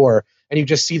by the door, and you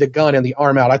just see the gun and the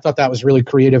arm out. I thought that was really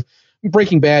creative.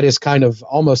 Breaking Bad is kind of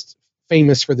almost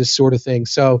famous for this sort of thing.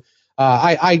 So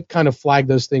I kind of flag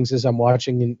those things as I'm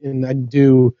watching, and I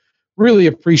do really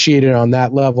appreciate it on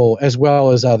that level as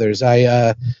well as others.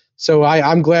 I'm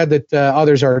glad that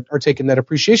others are taking that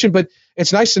appreciation. But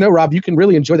it's nice to know, Rob, you can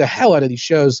really enjoy the hell out of these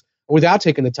shows without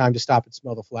taking the time to stop and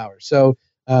smell the flowers. So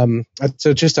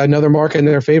just another mark in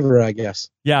their favor, I guess.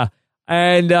 Yeah.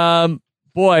 And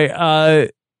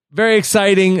very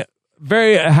exciting.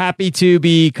 Very happy to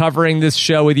be covering this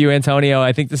show with you, Antonio.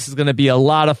 I think this is going to be a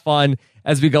lot of fun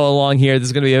as we go along here. This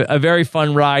is going to be a very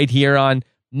fun ride here on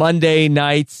Monday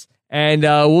nights. And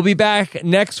we'll be back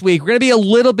next week. We're going to be a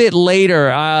little bit later.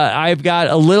 I've got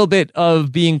a little bit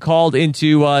of being called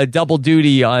into double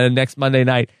duty on next Monday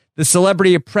night. The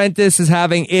Celebrity Apprentice is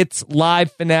having its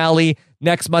live finale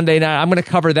next Monday night. I'm going to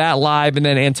cover that live, and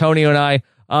then Antonio and I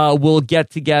will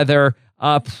get together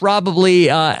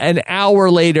probably an hour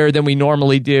later than we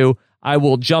normally do. I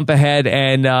will jump ahead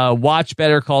and watch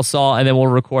Better Call Saul, and then we'll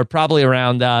record probably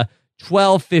around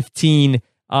 12:15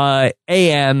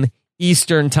 a.m.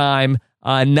 Eastern Time,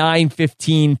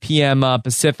 9:15 p.m.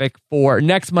 Pacific for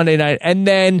next Monday night, and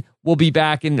then we'll be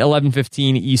back in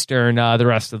 11:15 Eastern the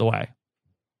rest of the way.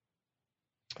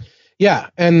 Yeah,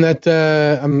 and that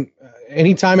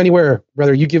anytime, anywhere,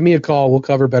 brother, you give me a call, we'll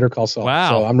cover Better Call Saul.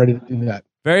 Wow. So I'm ready to do that.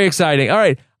 Very exciting. All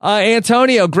right.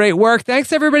 Antonio, great work.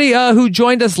 Thanks, everybody who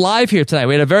joined us live here tonight.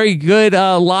 We had a very good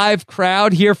live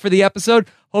crowd here for the episode.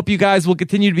 Hope you guys will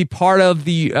continue to be part of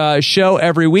the show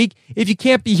every week. If you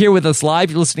can't be here with us live,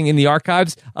 you're listening in the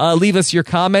archives, leave us your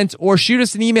comments or shoot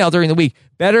us an email during the week.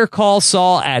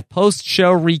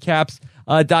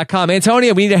 BetterCallSaul@postshowrecaps.com.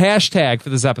 Antonio, we need a hashtag for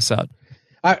this episode.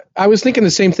 I was thinking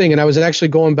the same thing, and I was actually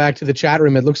going back to the chat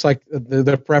room. It looks like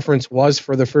the preference was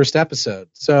for the first episode.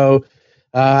 So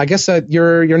I guess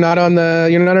you're not on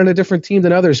a different team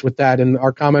than others with that, and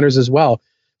our commenters as well.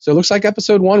 So it looks like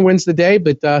episode 1 wins the day,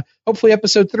 but hopefully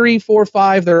episode 3, 4,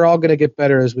 5, they're all going to get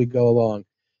better as we go along.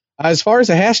 As far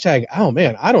as a hashtag, oh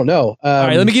man, I don't know. All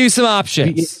right, let me give you some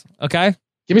options. Okay,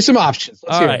 give me some options.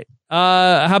 Let's all right.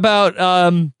 How about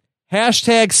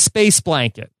hashtag space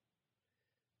blanket?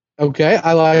 Okay,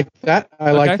 I like that.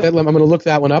 I like that. I'm going to look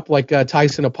that one up, like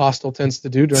Tyson Apostle tends to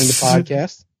do during the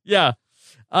podcast. Yeah.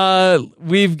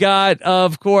 We've got,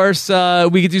 of course,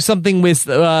 we could do something with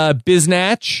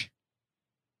Biznatch.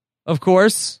 Of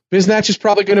course. Biznatch is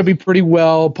probably going to be pretty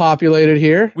well populated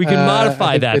here. We can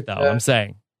modify that, though, I'm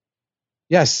saying.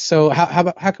 Yes. So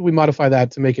how can we modify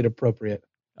that to make it appropriate?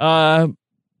 Is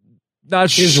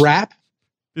rap?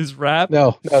 Is rap?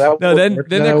 No. Then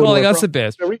they're calling us a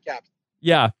bitch. Recap.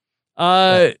 Yeah.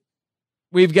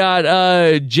 We've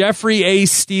got Jeffrey A.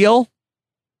 Steele.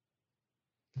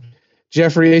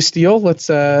 Jeffrey A. Steele. Let's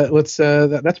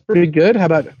that's pretty good. How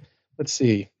about, let's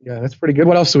see. Yeah, that's pretty good.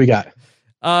 What else do we got?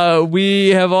 We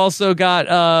have also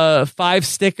got 5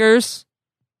 stickers.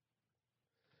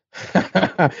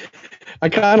 I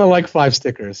kind of like 5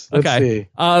 stickers. Let's see.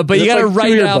 But you got to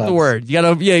write out the word. You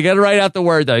got to write out the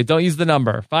word though. Don't use the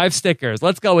number. 5 stickers.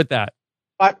 Let's go with that.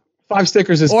 5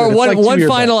 stickers is or good. one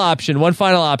final option. One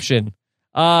final option.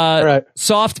 Right.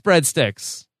 Soft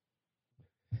breadsticks.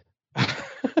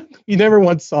 You never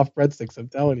want soft breadsticks. I'm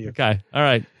telling you. Okay. All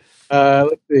right.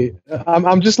 Let's see.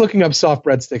 I'm just looking up soft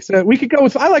breadsticks. We could go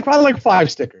with. I like 5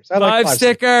 stickers. I like 5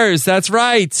 stickers. That's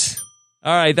right.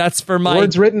 All right. That's for my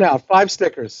words written out. 5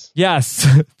 stickers. Yes,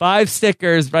 5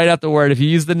 stickers. Write out the word. If you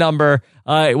use the number,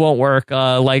 it won't work.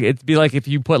 It'd be like if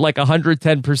you put like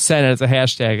 110% as a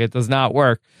hashtag. It does not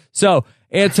work. So,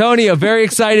 Antonio, very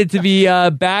excited to be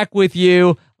back with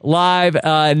you live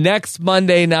next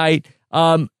Monday night.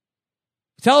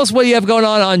 Tell us what you have going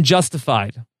on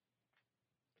Justified.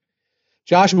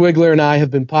 Josh Wigler and I have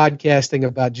been podcasting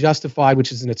about Justified,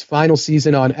 which is in its final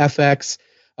season on FX.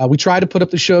 We try to put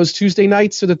up the shows Tuesday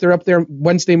nights so that they're up there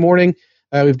Wednesday morning.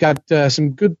 We've got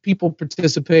some good people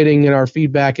participating in our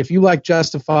feedback. If you like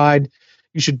Justified,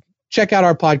 you should check out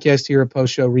our podcast here at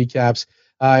Post Show Recaps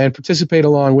and participate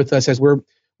along with us as we're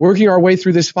working our way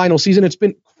through this final season. It's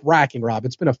been cracking, Rob.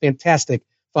 It's been a fantastic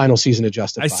final season of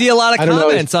Justified. I see a lot of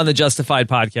comments on the Justified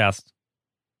podcast.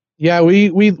 Yeah, we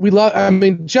love. I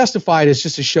mean, Justified is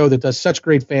just a show that does such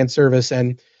great fan service.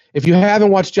 And if you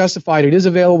haven't watched Justified, it is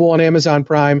available on Amazon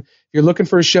Prime. you're looking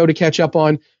for a show to catch up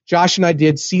on, Josh and I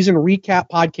did season recap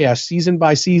podcast, season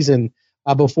by season,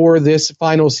 before this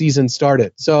final season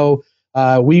started. So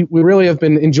we really have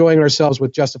been enjoying ourselves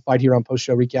with Justified here on Post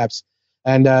Show Recaps.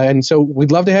 And so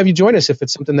we'd love to have you join us if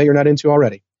it's something that you're not into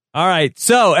already. All right.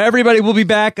 So everybody will be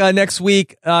back next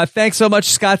week. Thanks so much,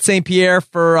 Scott St. Pierre,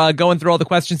 for going through all the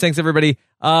questions. Thanks, everybody,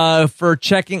 for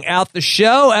checking out the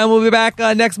show. And we'll be back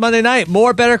next Monday night.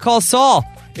 More Better Call Saul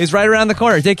is right around the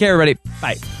corner. Take care, everybody.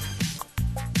 Bye.